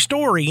amazing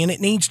story and it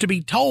needs to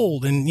be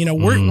told. And,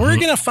 we're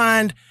going to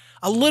find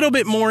a little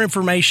bit more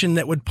information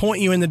that would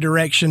point you in the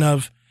direction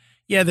of,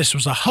 yeah, this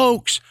was a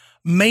hoax.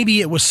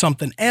 Maybe it was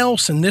something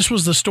else. And this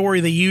was the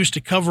story they used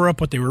to cover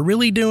up what they were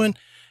really doing.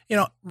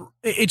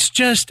 It's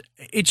just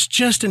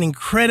an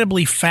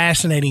incredibly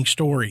fascinating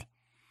story.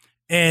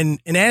 And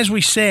as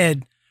we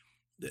said,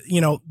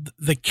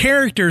 the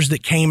characters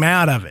that came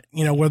out of it,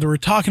 whether we're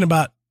talking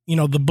about,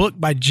 the book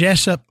by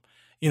Jessup,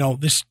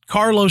 this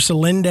Carlos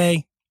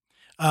Allende,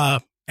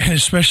 and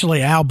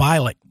especially Al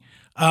Bielek,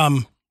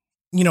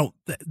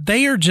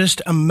 they are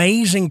just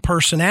amazing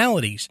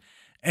personalities.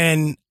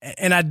 And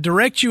I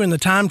direct you in the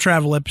time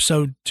travel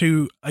episode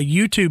to a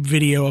YouTube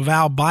video of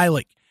Al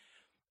Bielek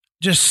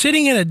just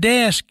sitting at a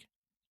desk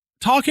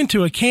talking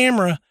to a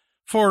camera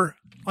for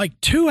like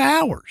 2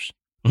 hours,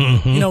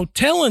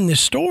 telling this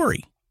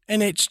story.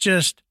 And it's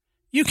just,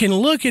 you can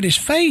look at his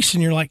face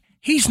and you're like,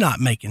 he's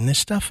not making this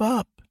stuff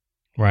up.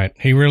 Right.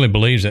 He really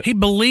believes it. He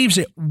believes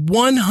it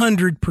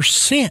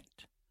 100%.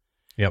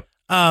 Yep.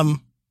 And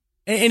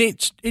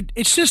it's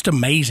just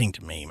amazing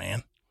to me,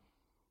 man.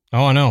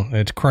 Oh, I know.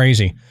 It's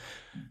crazy.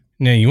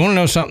 Now, you want to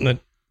know something that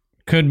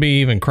could be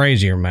even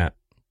crazier, Matt?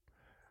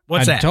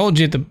 What's that? I told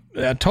you at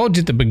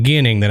the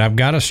beginning that I've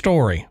got a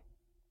story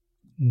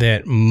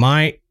that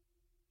might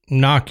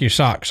knock your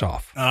socks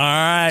off. All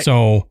right.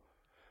 So,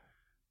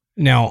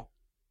 now,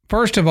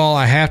 first of all,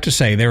 I have to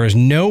say there is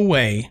no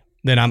way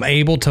that I'm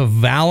able to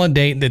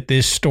validate that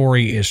this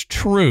story is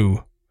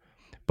true,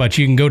 but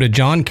you can go to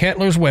John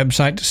Kettler's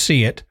website to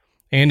see it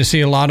and to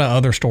see a lot of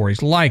other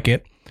stories like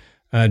it.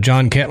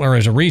 John Kettler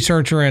is a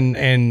researcher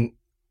and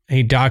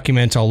he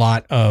documents a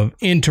lot of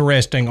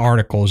interesting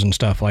articles and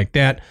stuff like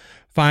that.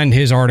 Find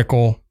his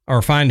article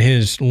or find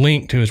his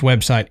link to his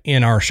website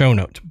in our show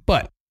notes.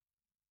 But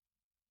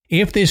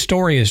if this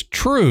story is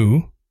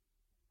true,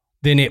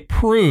 then it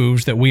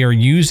proves that we are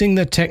using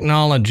the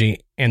technology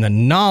and the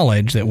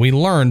knowledge that we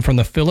learned from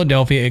the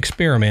Philadelphia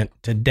Experiment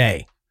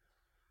today.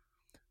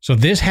 So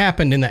this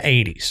happened in the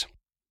 80s.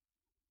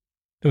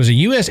 There was a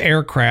U.S.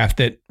 aircraft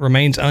that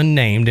remains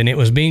unnamed, and it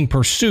was being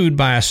pursued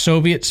by a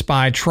Soviet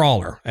spy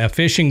trawler, a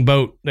fishing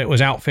boat that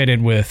was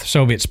outfitted with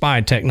Soviet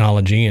spy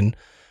technology, and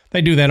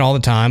they do that all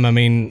the time. I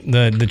mean,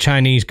 the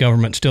Chinese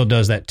government still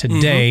does that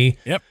today,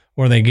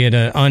 where they get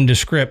an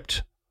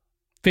undescript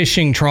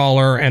fishing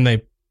trawler and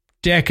they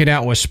deck it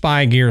out with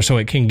spy gear so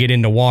it can get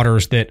into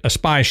waters that a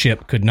spy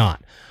ship could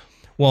not.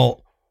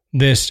 Well,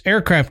 this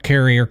aircraft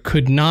carrier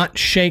could not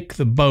shake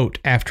the boat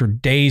after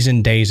days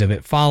and days of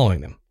it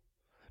following them.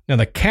 Now,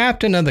 the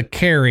captain of the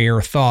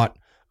carrier thought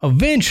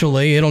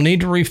eventually it'll need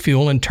to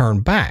refuel and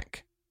turn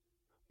back,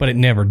 but it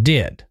never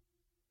did.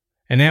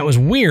 And that was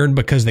weird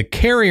because the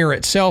carrier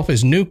itself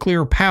is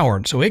nuclear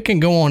powered, so it can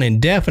go on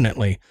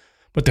indefinitely,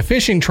 but the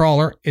fishing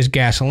trawler is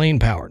gasoline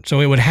powered, so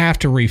it would have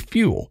to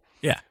refuel.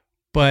 Yeah.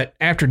 But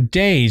after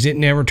days, it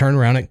never turned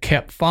around and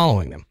kept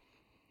following them.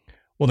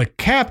 Well, the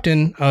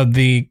captain of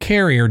the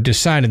carrier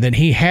decided that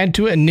he had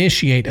to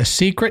initiate a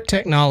secret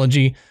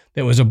technology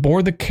that was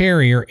aboard the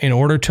carrier in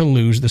order to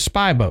lose the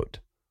spy boat.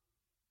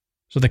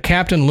 So the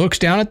captain looks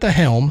down at the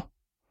helm,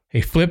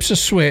 he flips a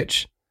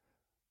switch,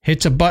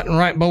 hits a button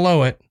right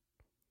below it,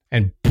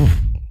 and poof,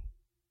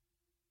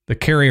 the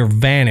carrier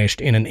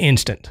vanished in an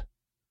instant.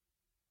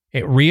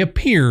 It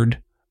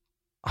reappeared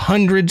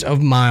hundreds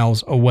of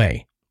miles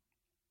away.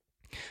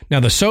 Now,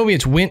 the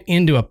Soviets went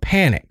into a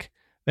panic.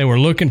 They were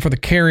looking for the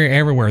carrier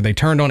everywhere. They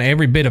turned on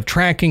every bit of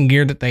tracking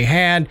gear that they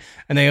had,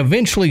 and they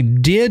eventually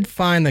did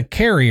find the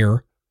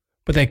carrier,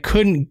 but they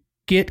couldn't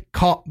get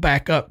caught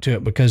back up to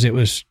it because it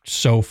was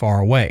so far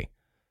away.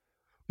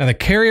 Now, the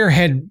carrier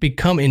had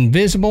become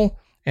invisible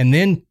and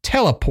then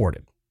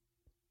teleported.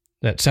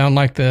 That sound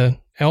like the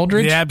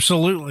Eldridge? Yeah,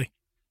 absolutely.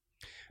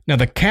 Now,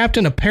 the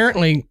captain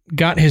apparently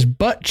got his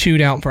butt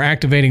chewed out for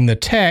activating the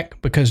tech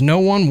because no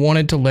one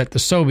wanted to let the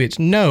Soviets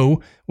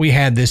know we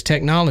had this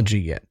technology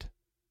yet.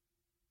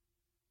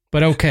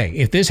 But okay,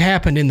 if this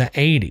happened in the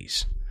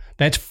 80s,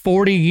 that's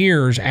 40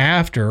 years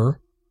after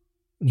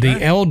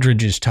the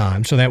Eldridge's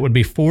time. So that would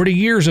be 40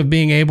 years of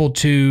being able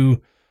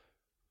to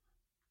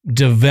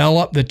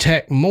develop the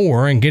tech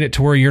more and get it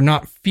to where you're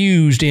not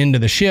fused into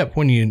the ship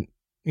when you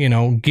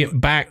get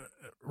back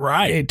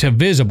to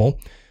visible.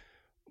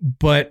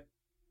 But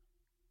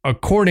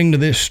according to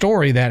this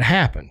story, that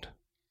happened.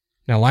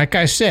 Now, like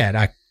I said,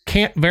 I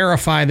can't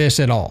verify this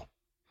at all,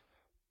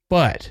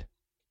 but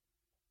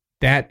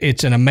that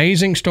it's an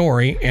amazing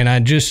story. And I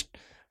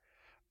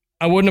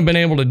wouldn't have been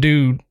able to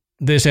do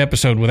this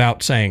episode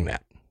without saying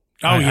that.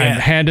 I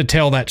had to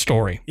tell that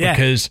story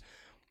because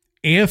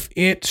if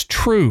it's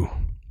true,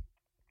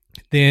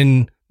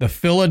 then the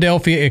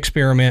Philadelphia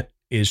experiment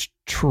is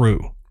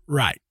true.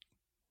 Right.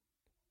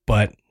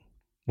 But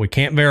we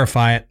can't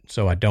verify it,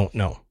 so I don't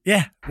know.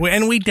 Yeah,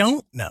 and we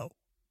don't know.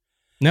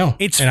 No,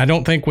 and I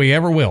don't think we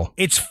ever will.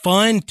 It's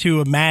fun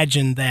to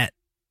imagine that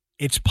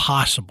it's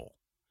possible.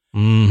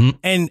 Mm-hmm.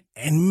 And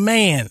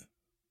man,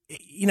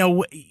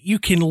 you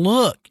can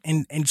look,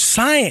 and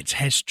science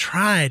has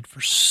tried for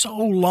so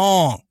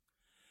long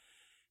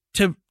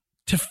to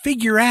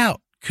figure out,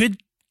 could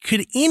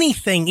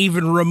anything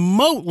even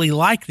remotely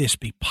like this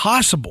be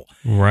possible?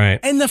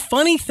 Right. And the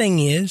funny thing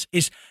is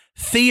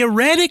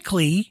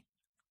theoretically,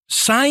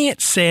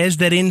 science says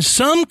that in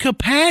some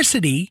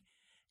capacity,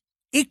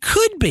 it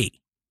could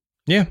be.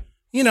 Yeah.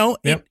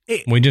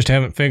 We just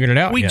haven't figured it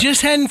out yet. We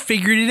just hadn't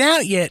figured it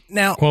out yet.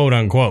 Now, quote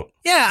unquote.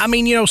 Yeah. I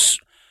mean,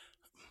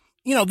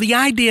 the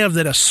idea of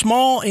that a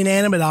small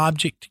inanimate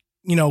object,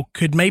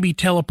 could maybe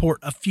teleport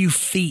a few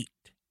feet.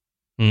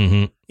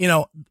 Mm-hmm.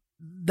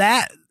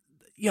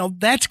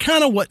 That's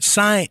kind of what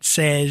science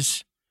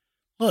says.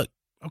 Look,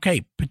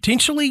 okay,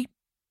 potentially,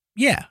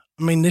 yeah.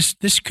 I mean,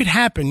 this could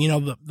happen.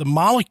 The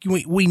molecule.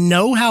 We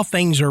know how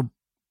things are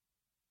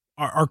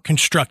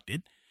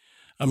constructed.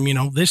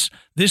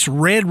 This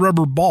red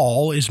rubber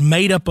ball is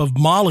made up of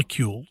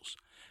molecules,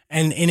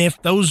 and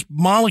if those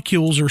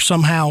molecules are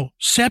somehow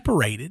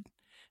separated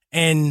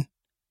and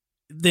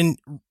then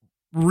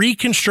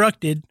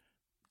reconstructed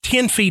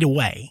 10 feet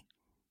away,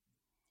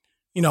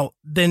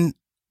 then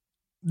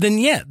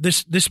yeah,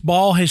 this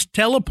ball has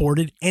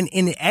teleported and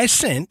in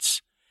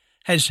essence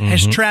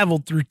has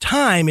traveled through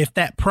time if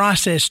that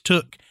process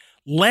took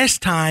less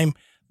time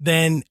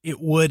than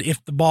it would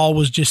if the ball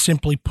was just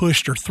simply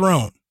pushed or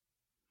thrown.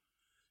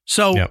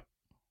 So,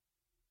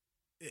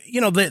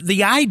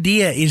 the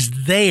idea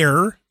is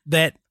there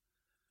that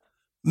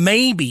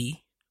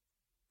maybe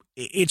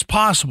it's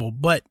possible,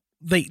 but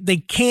they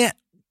can't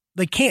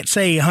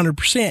say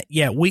 100%.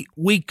 Yeah,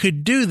 we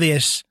could do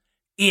this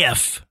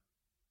if,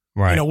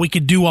 we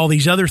could do all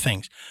these other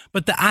things.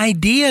 But the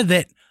idea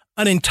that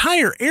an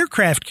entire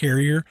aircraft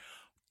carrier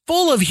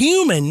full of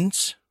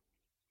humans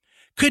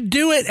could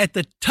do it at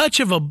the touch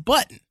of a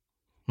button,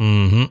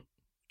 to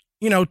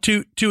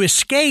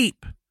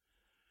escape.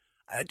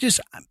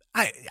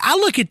 I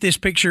look at this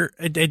picture,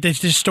 at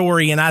this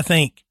story, and I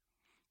think,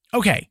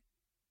 okay,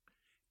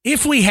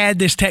 if we had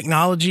this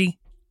technology,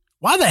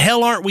 why the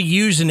hell aren't we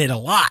using it a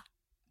lot?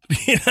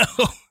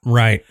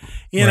 Right.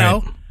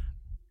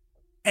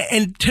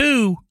 And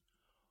two,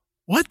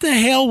 what the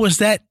hell was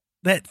that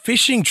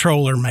fishing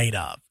trawler made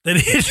of that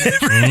it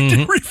ever had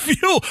to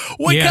refuel?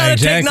 What kind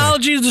of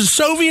technology does the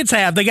Soviets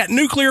have? They got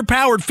nuclear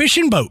powered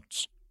fishing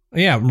boats.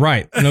 Yeah,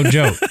 right. No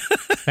joke.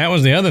 That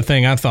was the other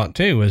thing I thought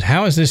too, was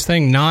how is this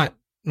thing not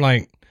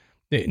do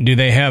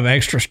they have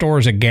extra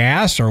stores of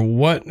gas or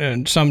what?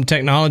 Some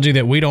technology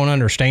that we don't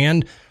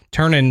understand,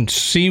 turning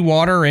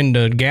seawater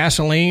into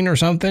gasoline or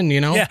something,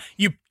 Yeah,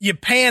 you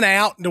pan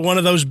out into one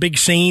of those big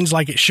scenes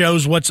like it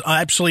shows what's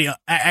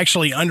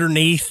actually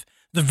underneath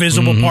the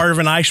visible part of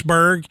an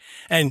iceberg,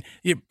 and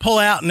you pull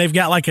out and they've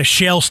got like a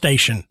Shell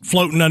station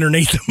floating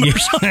underneath them or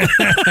something.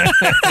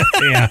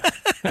 Yeah.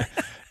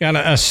 Got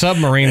a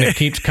submarine that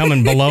keeps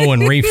coming below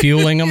and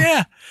refueling them.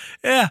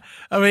 Yeah.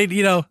 I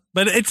mean,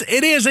 but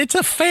it's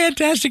a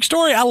fantastic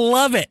story. I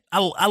love it.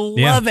 I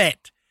love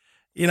it.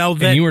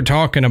 And you were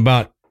talking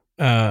about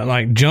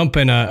like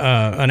jumping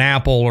an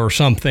apple or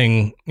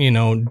something,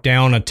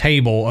 down a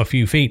table a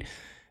few feet.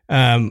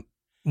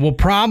 We'll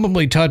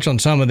probably touch on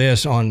some of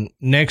this on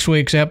next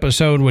week's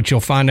episode, which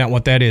you'll find out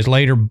what that is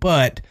later.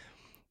 But,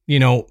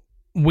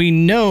 we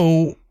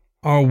know,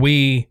 are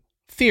we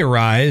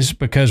theorize,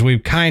 because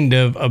we've kind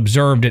of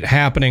observed it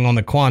happening on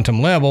the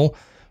quantum level,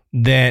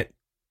 that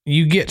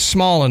you get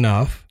small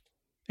enough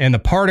and the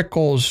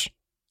particles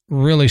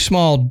really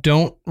small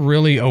don't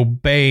really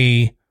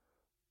obey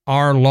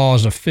our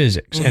laws of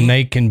physics, and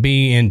they can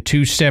be in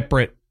two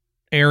separate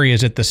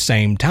areas at the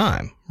same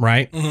time,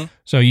 right?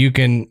 So you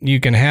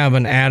can have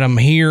an atom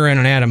here and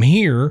an atom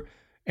here,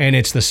 and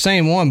it's the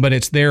same one, but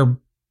it's there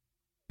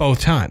both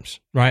times,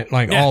 right?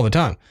 Like all the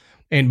time.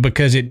 And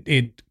because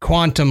it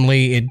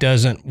quantumly, it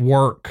doesn't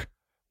work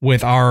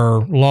with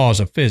our laws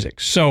of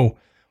physics. So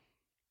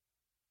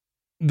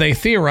they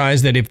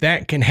theorize that if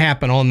that can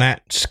happen on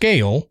that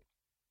scale,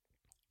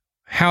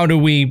 how do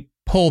we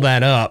pull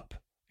that up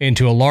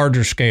into a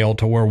larger scale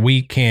to where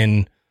we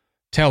can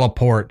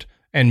teleport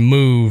and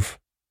move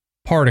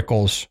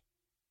particles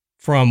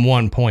from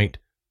one point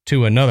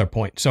to another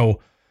point? So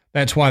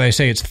that's why they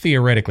say it's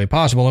theoretically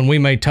possible. And we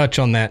may touch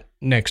on that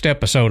next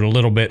episode a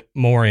little bit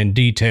more in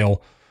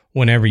detail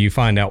whenever you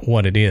find out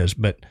what it is.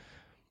 But,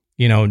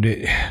 you know,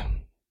 do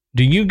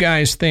you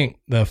guys think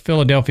the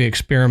Philadelphia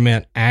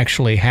experiment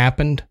actually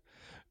happened?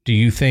 Do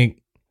you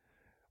think,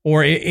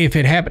 or if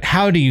it happened,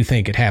 how do you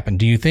think it happened?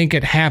 Do you think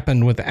it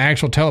happened with the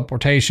actual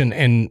teleportation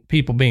and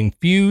people being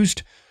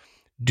fused?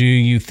 Do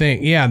you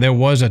think, there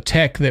was a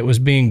tech that was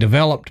being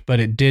developed, but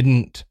it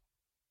didn't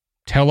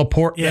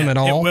teleport them at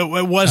all?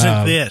 It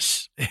wasn't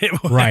this.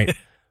 Right.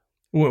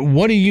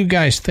 What do you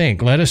guys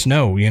think? Let us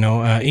know,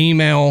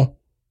 email,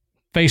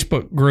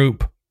 Facebook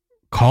group,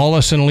 call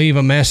us and leave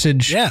a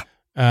message. Yeah.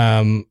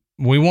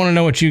 We want to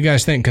know what you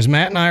guys think, because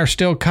Matt and I are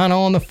still kind of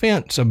on the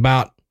fence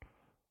about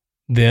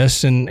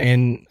this,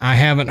 and I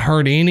haven't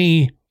heard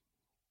anything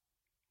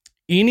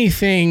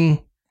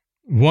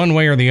one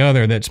way or the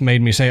other that's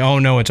made me say, oh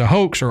no, it's a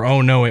hoax, or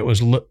oh no, it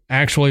was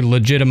actually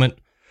legitimate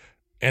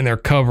and they're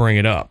covering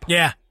it up.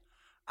 Yeah.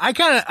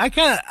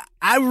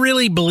 I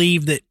really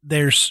believe that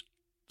there's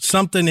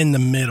something in the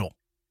middle.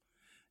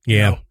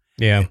 Yeah.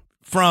 Yeah.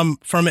 From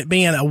it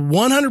being a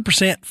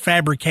 100%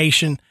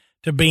 fabrication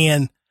to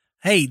being,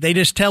 hey, they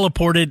just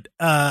teleported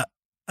a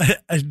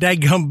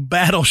daggum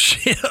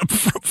battleship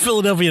from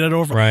Philadelphia to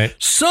Norfolk. Right.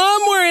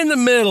 Somewhere in the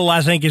middle,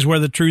 I think, is where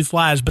the truth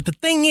lies. But the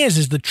thing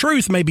is the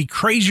truth may be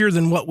crazier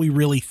than what we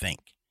really think.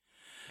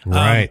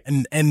 Right.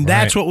 And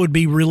that's what would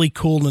be really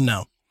cool to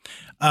know.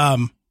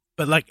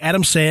 But like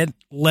Adam said,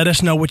 let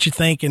us know what you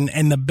think.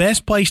 And the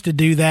best place to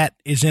do that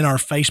is in our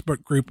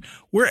Facebook group.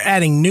 We're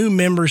adding new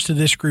members to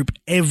this group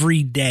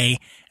every day.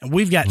 And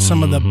we've got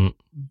some of the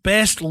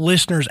best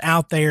listeners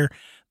out there.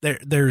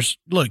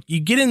 Look, you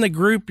get in the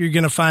group, you're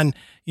going to find,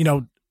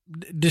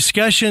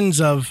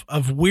 discussions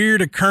of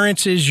weird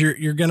occurrences.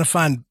 You're going to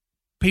find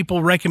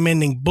people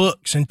recommending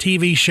books and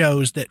TV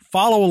shows that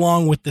follow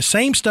along with the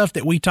same stuff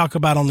that we talk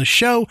about on the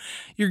show.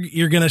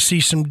 You're going to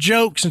see some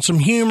jokes and some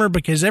humor,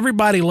 because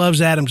everybody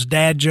loves Adam's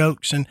dad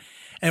jokes, and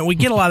we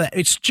get a lot of,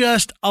 it's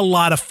just a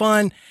lot of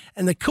fun.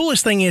 And the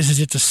coolest thing is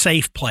it's a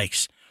safe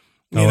place.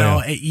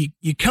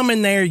 You come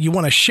in there, you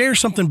want to share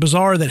something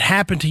bizarre that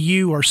happened to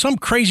you, or some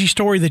crazy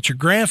story that your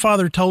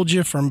grandfather told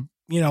you from,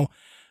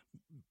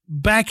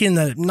 back in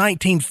the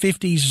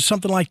 1950s or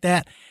something like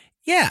that.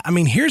 Yeah. I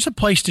mean, here's a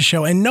place to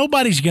show, and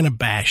nobody's going to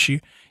bash you.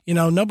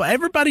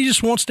 Everybody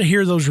just wants to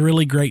hear those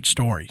really great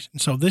stories.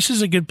 And so this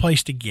is a good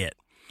place to get.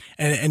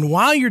 And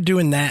while you're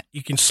doing that,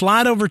 you can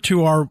slide over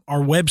to our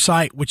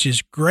website, which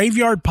is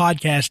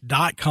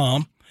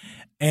graveyardpodcast.com.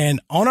 And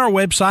on our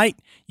website,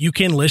 you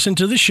can listen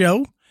to the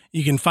show.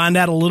 You can find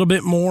out a little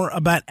bit more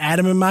about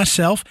Adam and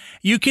myself.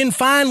 You can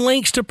find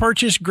links to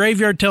purchase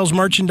Graveyard Tales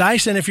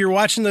merchandise. And if you're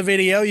watching the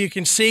video, you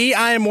can see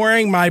I am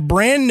wearing my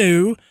brand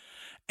new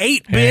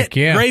 8-bit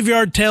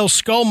Graveyard Tales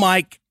Skull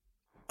Mike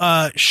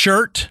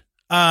shirt.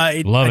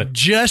 Love it.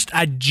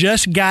 I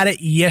just got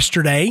it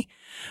yesterday.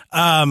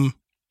 So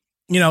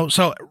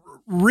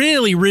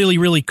really, really,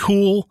 really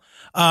cool.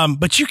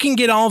 But you can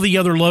get all the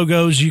other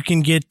logos. You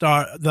can get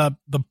the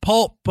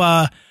pulp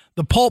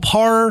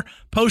horror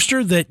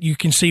poster that you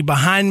can see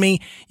behind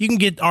me. You can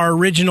get our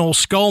original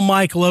Skull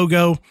Mike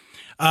logo.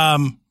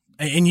 And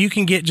you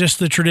can get just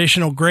the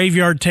traditional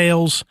Graveyard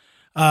Tales,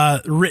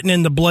 written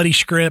in the bloody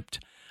script.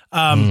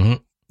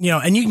 And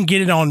you can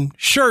get it on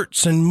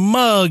shirts and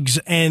mugs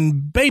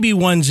and baby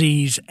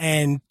onesies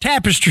and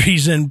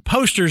tapestries and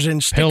posters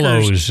and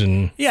stickers.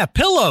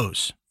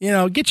 Pillows,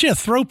 get you a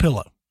throw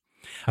pillow.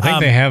 I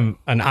think they have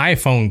an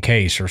iPhone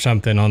case or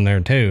something on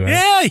there too.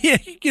 Right? Yeah.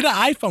 You get an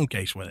iPhone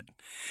case with it.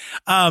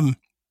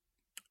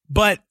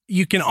 But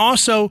you can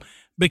also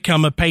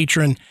become a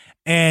patron,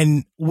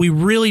 and we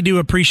really do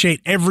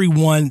appreciate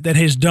everyone that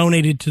has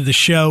donated to the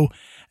show.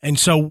 And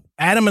so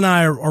Adam and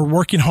I are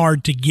working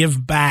hard to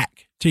give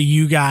back to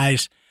you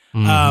guys.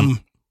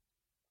 But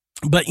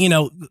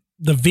the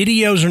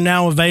videos are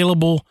now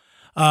available,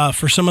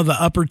 for some of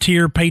the upper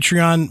tier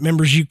Patreon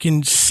members. You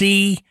can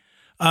see,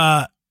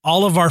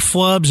 all of our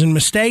flubs and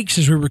mistakes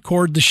as we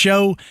record the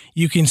show.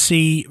 You can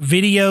see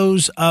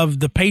videos of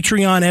the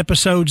Patreon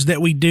episodes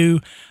that we do.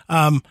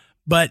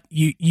 But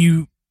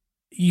you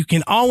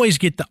can always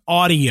get the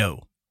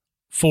audio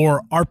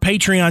for our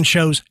Patreon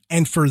shows.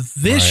 And for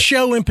this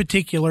show in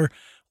particular,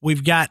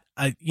 we've got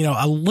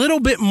a little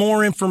bit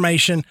more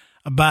information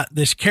about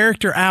this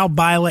character Al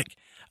Bielek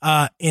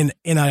in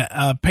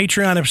a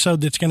Patreon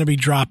episode that's going to be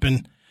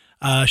dropping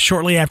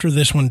shortly after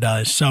this one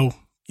does. So,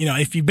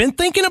 if you've been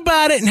thinking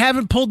about it and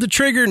haven't pulled the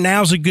trigger,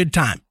 now's a good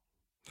time.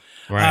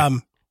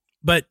 Right.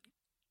 But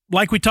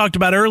like we talked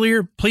about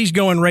earlier, please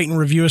go and rate and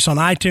review us on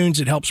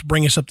iTunes. It helps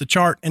bring us up the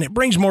chart, and it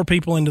brings more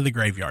people into the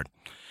graveyard.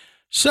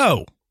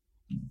 So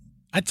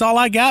that's all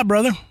I got,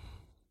 brother.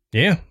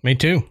 Yeah, me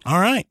too.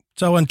 All right.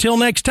 So until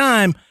next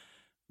time,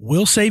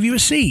 we'll save you a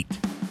seat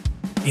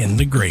in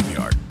the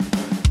graveyard.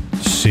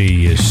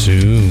 See you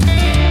soon.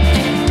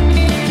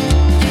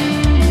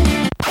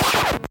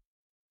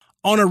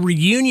 On a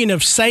reunion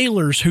of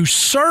sailors who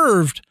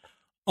served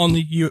on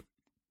the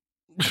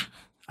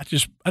I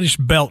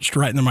just belched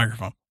right in the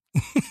microphone.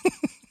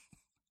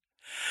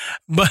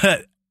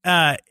 But